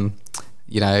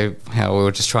 you know, how we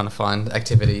were just trying to find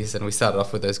activities, and we started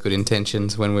off with those good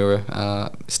intentions when we were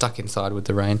stuck inside with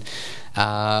the rain.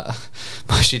 My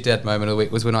shit dad moment of the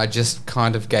week was when I just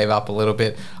kind of gave up a little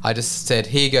bit. I just said,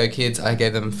 here you go, kids. I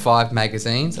gave them 5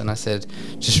 magazines, and I said,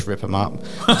 just rip them up.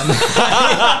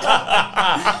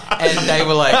 And they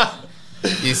were like, are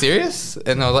you serious?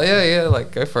 And I was like, yeah,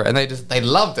 like, go for it. And they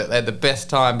loved it. They had the best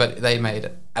time, but they made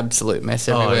an absolute mess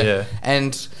everywhere. yeah.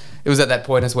 And it was at that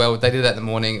point as well. They did that in the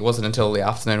morning. It wasn't until the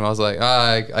afternoon where I was like,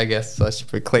 I guess I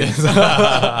should be clean.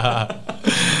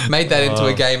 Made that into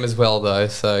a game as well, though.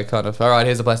 So kind of, all right,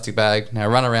 here's a plastic bag. Now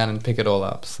run around and pick it all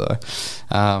up. So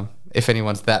if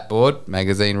anyone's that bored,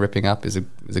 magazine ripping up is a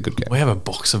good game. We have a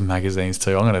box of magazines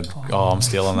too. I'm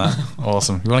stealing that.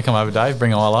 Awesome. You want to come over, Dave?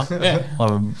 Bring Isla. Yeah. I'll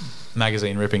have a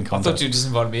magazine ripping I content. thought you just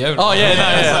invited me over. Oh, yeah,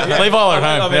 no, yeah. Leave Isla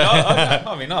at home. Yeah.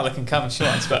 I mean, I can come and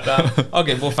shines, but I'll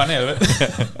get more fun out of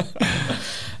it.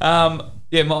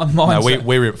 Yeah, mine. No,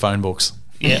 we rip phone books.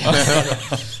 Yeah.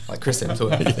 Like Chris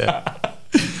Hemsworth. Yeah.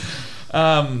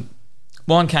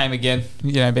 Mine came again,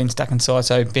 you know, being stuck inside,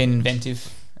 so being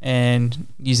inventive and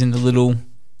using the little,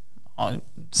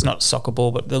 it's not a soccer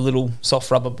ball, but the little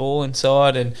soft rubber ball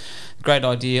inside, and great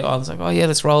idea. I was like, oh yeah,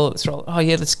 let's roll it. Oh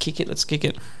yeah, let's kick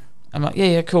it. I'm like,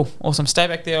 yeah, cool, awesome. Stay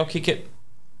back there, I'll kick it.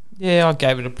 Yeah, I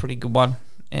gave it a pretty good one,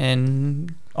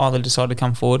 and Isla decided to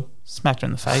come forward, smacked her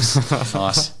in the face.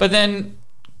 Nice. But then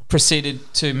proceeded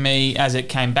to me, as it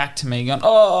came back to me, going,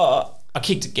 oh, I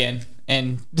kicked again.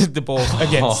 And did the ball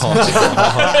again. Not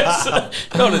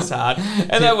as hard.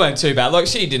 And that weren't too bad. Like,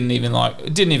 she didn't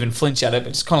even flinch at it, but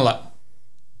just kind of like,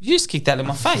 you just kicked that in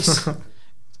my face.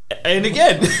 And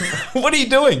again, what are you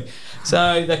doing?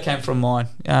 So that came from mine.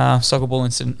 Soccer ball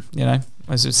incident, you know.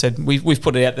 As I said, we've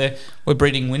put it out there. We're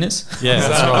breeding winners. Yeah,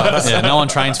 that's right. Yeah, no one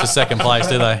trains for second place,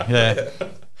 do they? Yeah.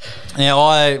 Now,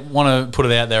 I want to put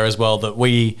it out there as well that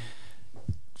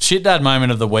Shit Dad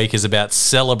Moment of the Week is about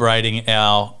celebrating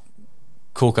our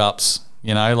cook-ups,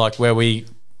 you know, like where we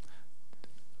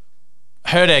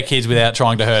hurt our kids without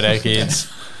trying to hurt our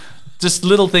kids. Just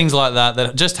little things like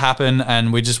that just happen,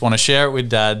 and we just want to share it with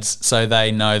dads so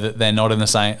they know that they're not in the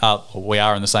same we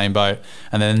are in the same boat,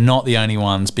 and they're not the only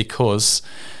ones, because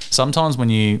sometimes when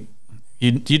you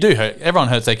do hurt, everyone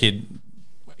hurts their kid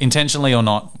intentionally or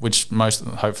not, which most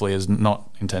hopefully is not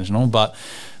intentional,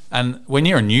 and when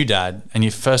you're a new dad and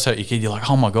you first hurt your kid, you're like,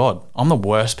 oh my God, I'm the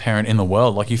worst parent in the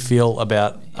world. Like you feel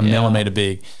about a millimeter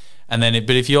big. And then,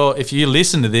 but if you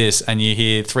listen to this and you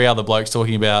hear 3 other blokes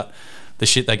talking about the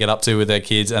shit they get up to with their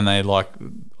kids and they like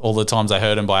all the times they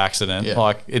hurt them by accident,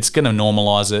 like it's going to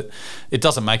normalize it. It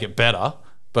doesn't make it better,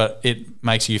 but it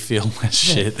makes you feel less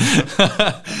shit.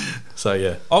 So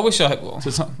yeah, I wish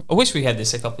we had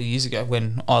this a couple of years ago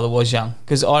when Isla was young,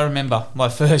 because I remember my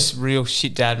first real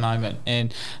shit dad moment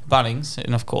in Bunnings,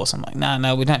 and of course I'm like,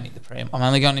 no, we don't need the pram. I'm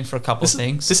only going in for a couple of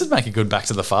things. This would make a good Back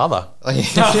to the Father. Oh,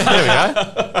 yeah. There we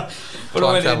go. But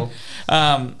I went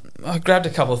in, I grabbed a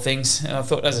couple of things, and I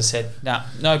thought, as I said,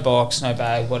 no box, no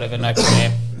bag, whatever, no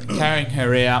pram. Carrying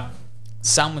her out.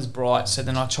 Sun was bright, so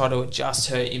then I tried to adjust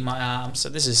her in my arms. So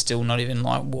this is still not even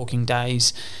like walking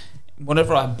days.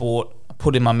 Whatever I bought, I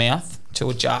put in my mouth to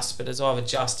adjust, but as I've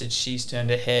adjusted, she's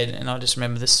turned her head, and I just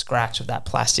remember the scratch of that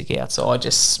plastic outside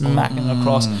just smacking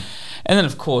across. And then,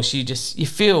 of course, you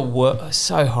feel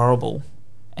so horrible,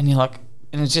 and you're like,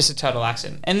 and it's just a total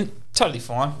accident. And totally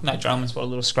fine, no dramas, but a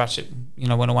little scratch that,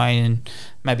 went away in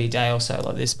maybe a day or so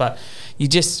like this, but you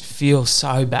just feel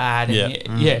so bad.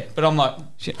 And but I'm like,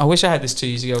 shit, I wish I had this 2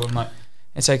 years ago. I'm like,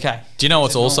 it's okay. Do you know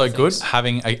what's also good?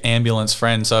 Having an ambulance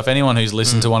friend. So if anyone who's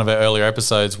listened to one of our earlier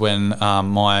episodes, when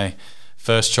my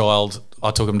first child,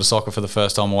 I took him to soccer for the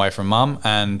first time away from mum,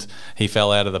 and he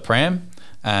fell out of the pram,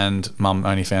 and mum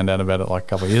only found out about it like a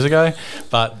couple of years ago,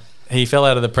 but he fell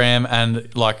out of the pram,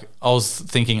 and like I was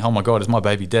thinking, oh my God, is my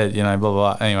baby dead? Blah, blah,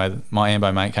 blah. Anyway, my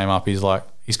ambo mate came up. He's like,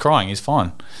 he's crying. He's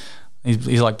fine.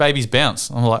 He's like, baby's bounce.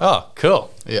 I'm like, oh,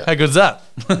 cool. Yeah. How good's that?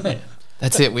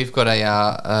 That's it. We've got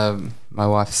my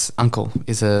wife's uncle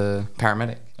is a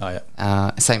paramedic. Oh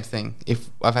yeah. Same thing. If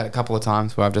I've had a couple of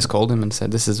times where I've just called him and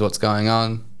said, this is what's going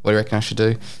on. What do you reckon I should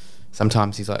do?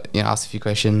 Sometimes he's like, ask a few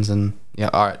questions and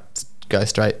all right, go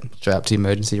straight up to the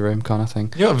emergency room kind of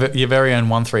thing. Your very own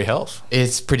 1-3 Health.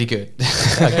 It's pretty good.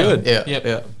 Good. Yeah. Yep.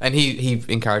 Yeah. And he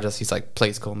encouraged us. He's like,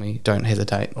 please call me. Don't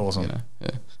hesitate. Awesome.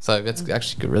 Yeah. So that's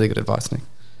actually really good advice, Nick.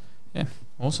 Yeah,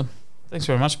 awesome. Thanks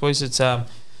very much, boys. It's our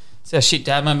shit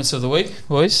dad moments of the week,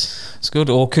 boys. It's good.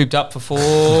 All cooped up for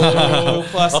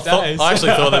 4+ days. I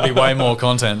actually thought there'd be way more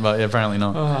content, but apparently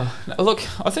not. Look,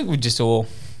 I think we just all,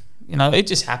 it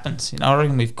just happens. I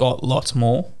reckon we've got lots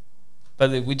more,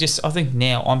 but I think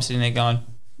now I'm sitting there going,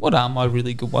 what are my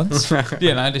really good ones?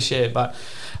 To share. But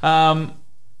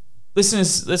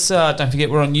listeners, let's don't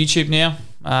forget we're on YouTube now.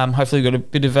 Hopefully we've got a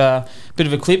bit of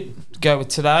a clip to go with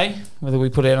today, whether we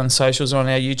put it out on socials or on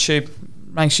our YouTube.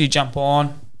 Make sure you jump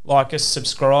on, like us,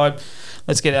 subscribe.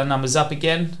 Let's get our numbers up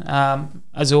again.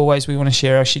 As always, we want to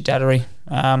share our shit daddery.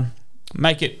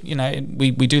 Make it,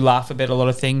 we do laugh about a lot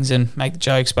of things and make the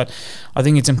jokes, but I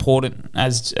think it's important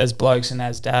as blokes and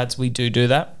as dads, we do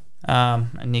that.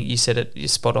 And Nick, you said it, you're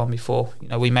spot on before.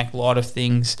 We make light of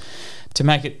things to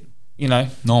make it,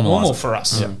 normal for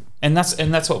us. Yeah. And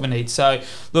that's what we need. So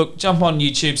look, jump on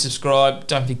YouTube, subscribe.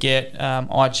 Don't forget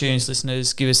iTunes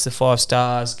listeners, give us the 5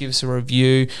 stars, give us a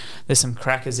review. There's some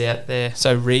crackers out there,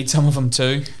 so read some of them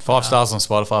too. 5 stars on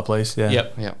Spotify, please. Yeah.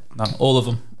 Yep. All of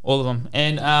them.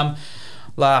 And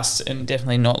last and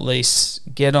definitely not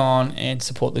least, get on and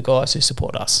support the guys who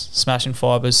support us. Smashing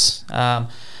Fibers.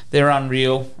 They're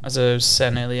unreal. As I was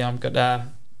saying earlier, I've got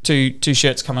two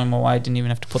shirts coming my way. Didn't even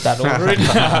have to put that order in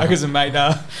because the mate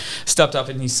stuffed up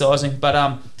in his sizing.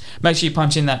 But make sure you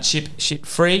punch in that shit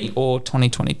free or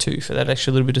 2022 for that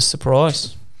extra little bit of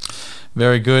surprise.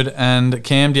 Very good. And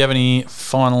Cam, do you have any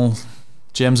final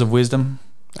gems of wisdom?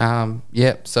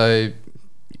 So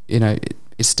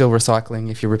it's still recycling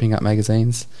if you're ripping up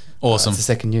magazines. Awesome. It's a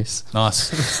second use.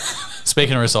 Nice.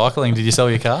 Speaking of recycling, did you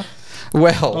sell your car?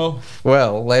 Well,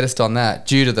 latest on that,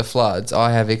 due to the floods,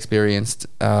 I have experienced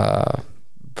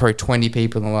probably 20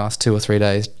 people in the last 2 or 3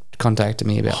 days contacted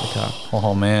me about the car.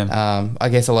 Oh, man. I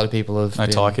guess a lot of people have... No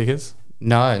tyre kickers?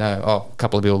 No. A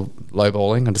couple of people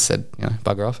lowballing. I just said,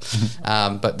 bugger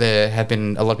off. But there have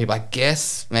been a lot of people, I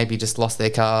guess, maybe just lost their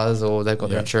cars or they've got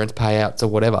their insurance payouts or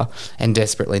whatever and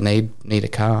desperately need a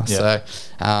car.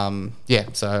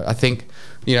 Yep. So I think...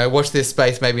 watch this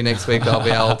space. Maybe next week I'll be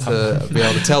able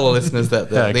to tell the listeners that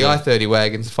the i30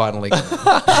 wagon's finally.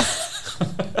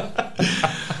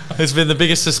 It's been the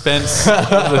biggest suspense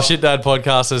the Shit Dad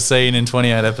podcast has seen in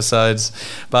 28 episodes.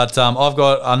 But I've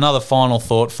got another final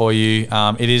thought for you.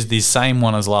 It is the same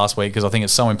one as last week because I think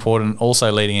it's so important.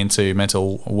 Also leading into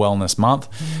Mental Wellness Month,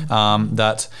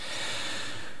 that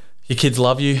your kids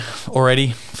love you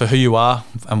already for who you are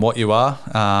and what you are.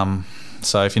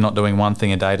 So if you're not doing one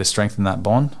thing a day to strengthen that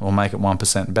bond or make it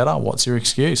 1% better, what's your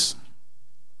excuse?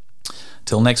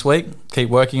 Till next week, keep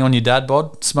working on your dad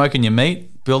bod, smoking your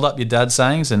meat, build up your dad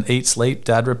sayings, and eat, sleep,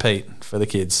 dad, repeat for the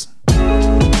kids.